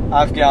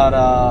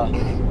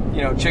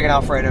you know, chicken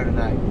Alfredo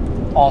tonight.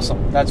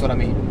 Awesome. That's what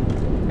I'm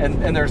eating.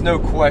 And there's no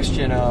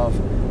question of,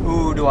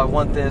 ooh, do I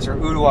want this or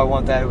ooh, do I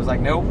want that? It was like,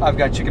 nope, I've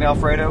got chicken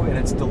Alfredo and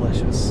it's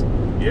delicious.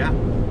 Yeah.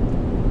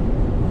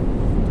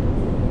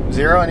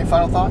 Zero, any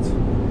final thoughts?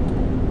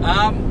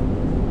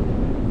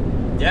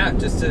 Yeah,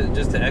 just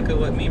to echo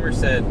what Memer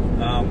said,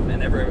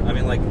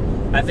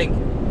 I think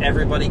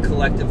everybody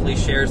collectively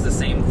shares the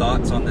same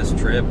thoughts on this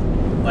trip.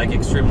 Like,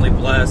 extremely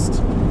blessed.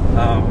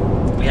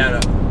 We had a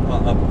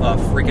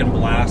freaking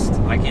blast.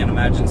 I can't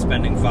imagine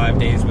spending 5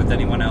 days with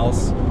anyone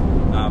else.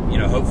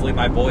 Hopefully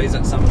my boys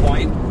at some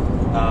point.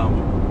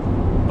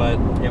 But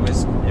it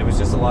was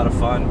just a lot of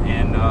fun,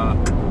 and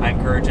I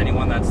encourage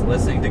anyone that's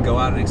listening to go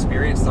out and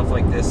experience stuff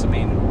like this. I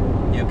mean,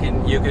 you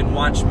can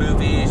watch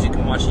movies, you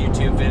can watch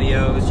YouTube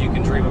videos, you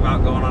can dream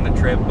about going on a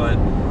trip, but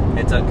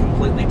it's a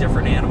completely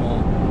different animal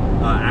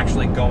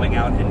actually going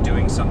out and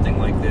doing something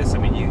like this. I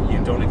mean,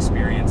 you don't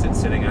experience it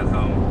sitting at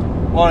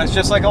home. Well, it's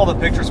just like all the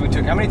pictures we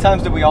took. How many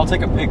times did we all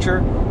take a picture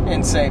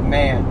and say,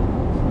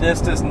 man, this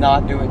does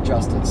not do it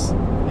justice?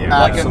 Yeah,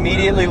 Like, absolutely.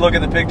 immediately look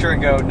at the picture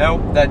and go,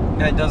 nope, that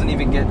doesn't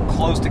even get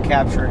close to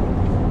capturing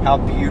how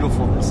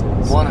beautiful this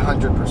is.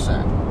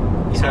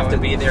 100%. You have to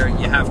be there.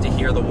 You have to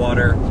hear the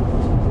water.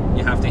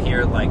 You have to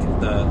hear like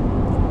the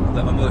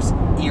almost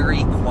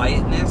eerie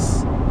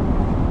quietness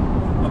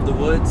of the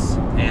woods,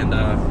 and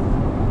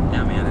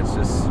yeah, man, it's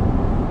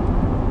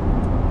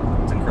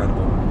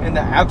incredible. And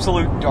the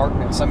absolute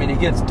darkness. I mean, it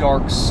gets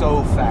dark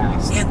so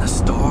fast. And the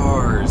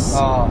stars.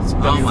 Oh, it's Oh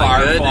beautiful. my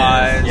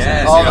Fireflies. goodness.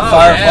 Yes. Oh, the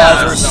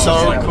fireflies are yeah.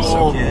 so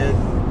cool.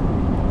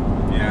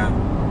 Yeah,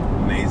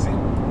 amazing.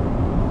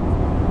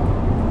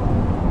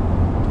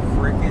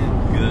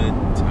 Freaking good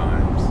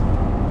times.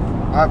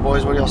 All right,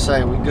 boys, what do y'all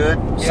say? We good?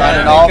 Yeah,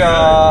 Signing I off?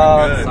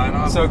 think, Good. Sign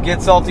off. So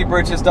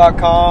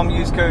getsaltybritches.com,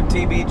 use code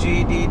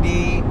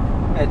TBGDD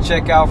at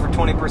checkout for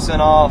 20%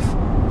 off.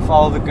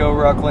 Follow the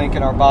GoRuck link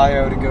in our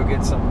bio to go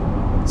get some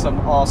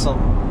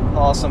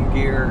awesome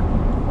gear.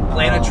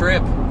 Plan a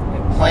trip.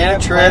 Plan a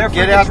trip.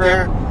 Get freaking out trip.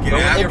 there. Get Go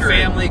with after your it.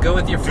 family. Go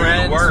with your Do the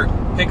friends. work.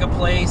 Pick a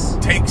place.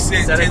 Take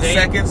Set a 10 date.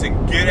 seconds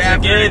and get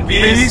after Again, it.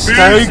 beast.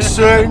 Take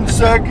 7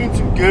 seconds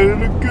and get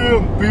it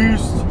again,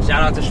 beast.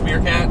 Shout out to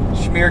Schmearcat.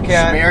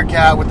 Schmearcat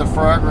Smearcat with the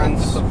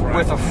fragrance.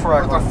 with a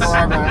fragrance. With a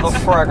fragrance. The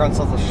fragrance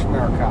of the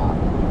Schmearcat.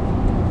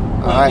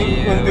 All right.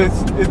 Yeah.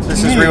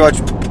 This is Rewatch.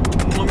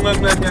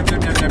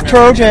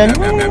 Trojan.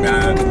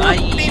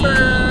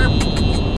 Bye.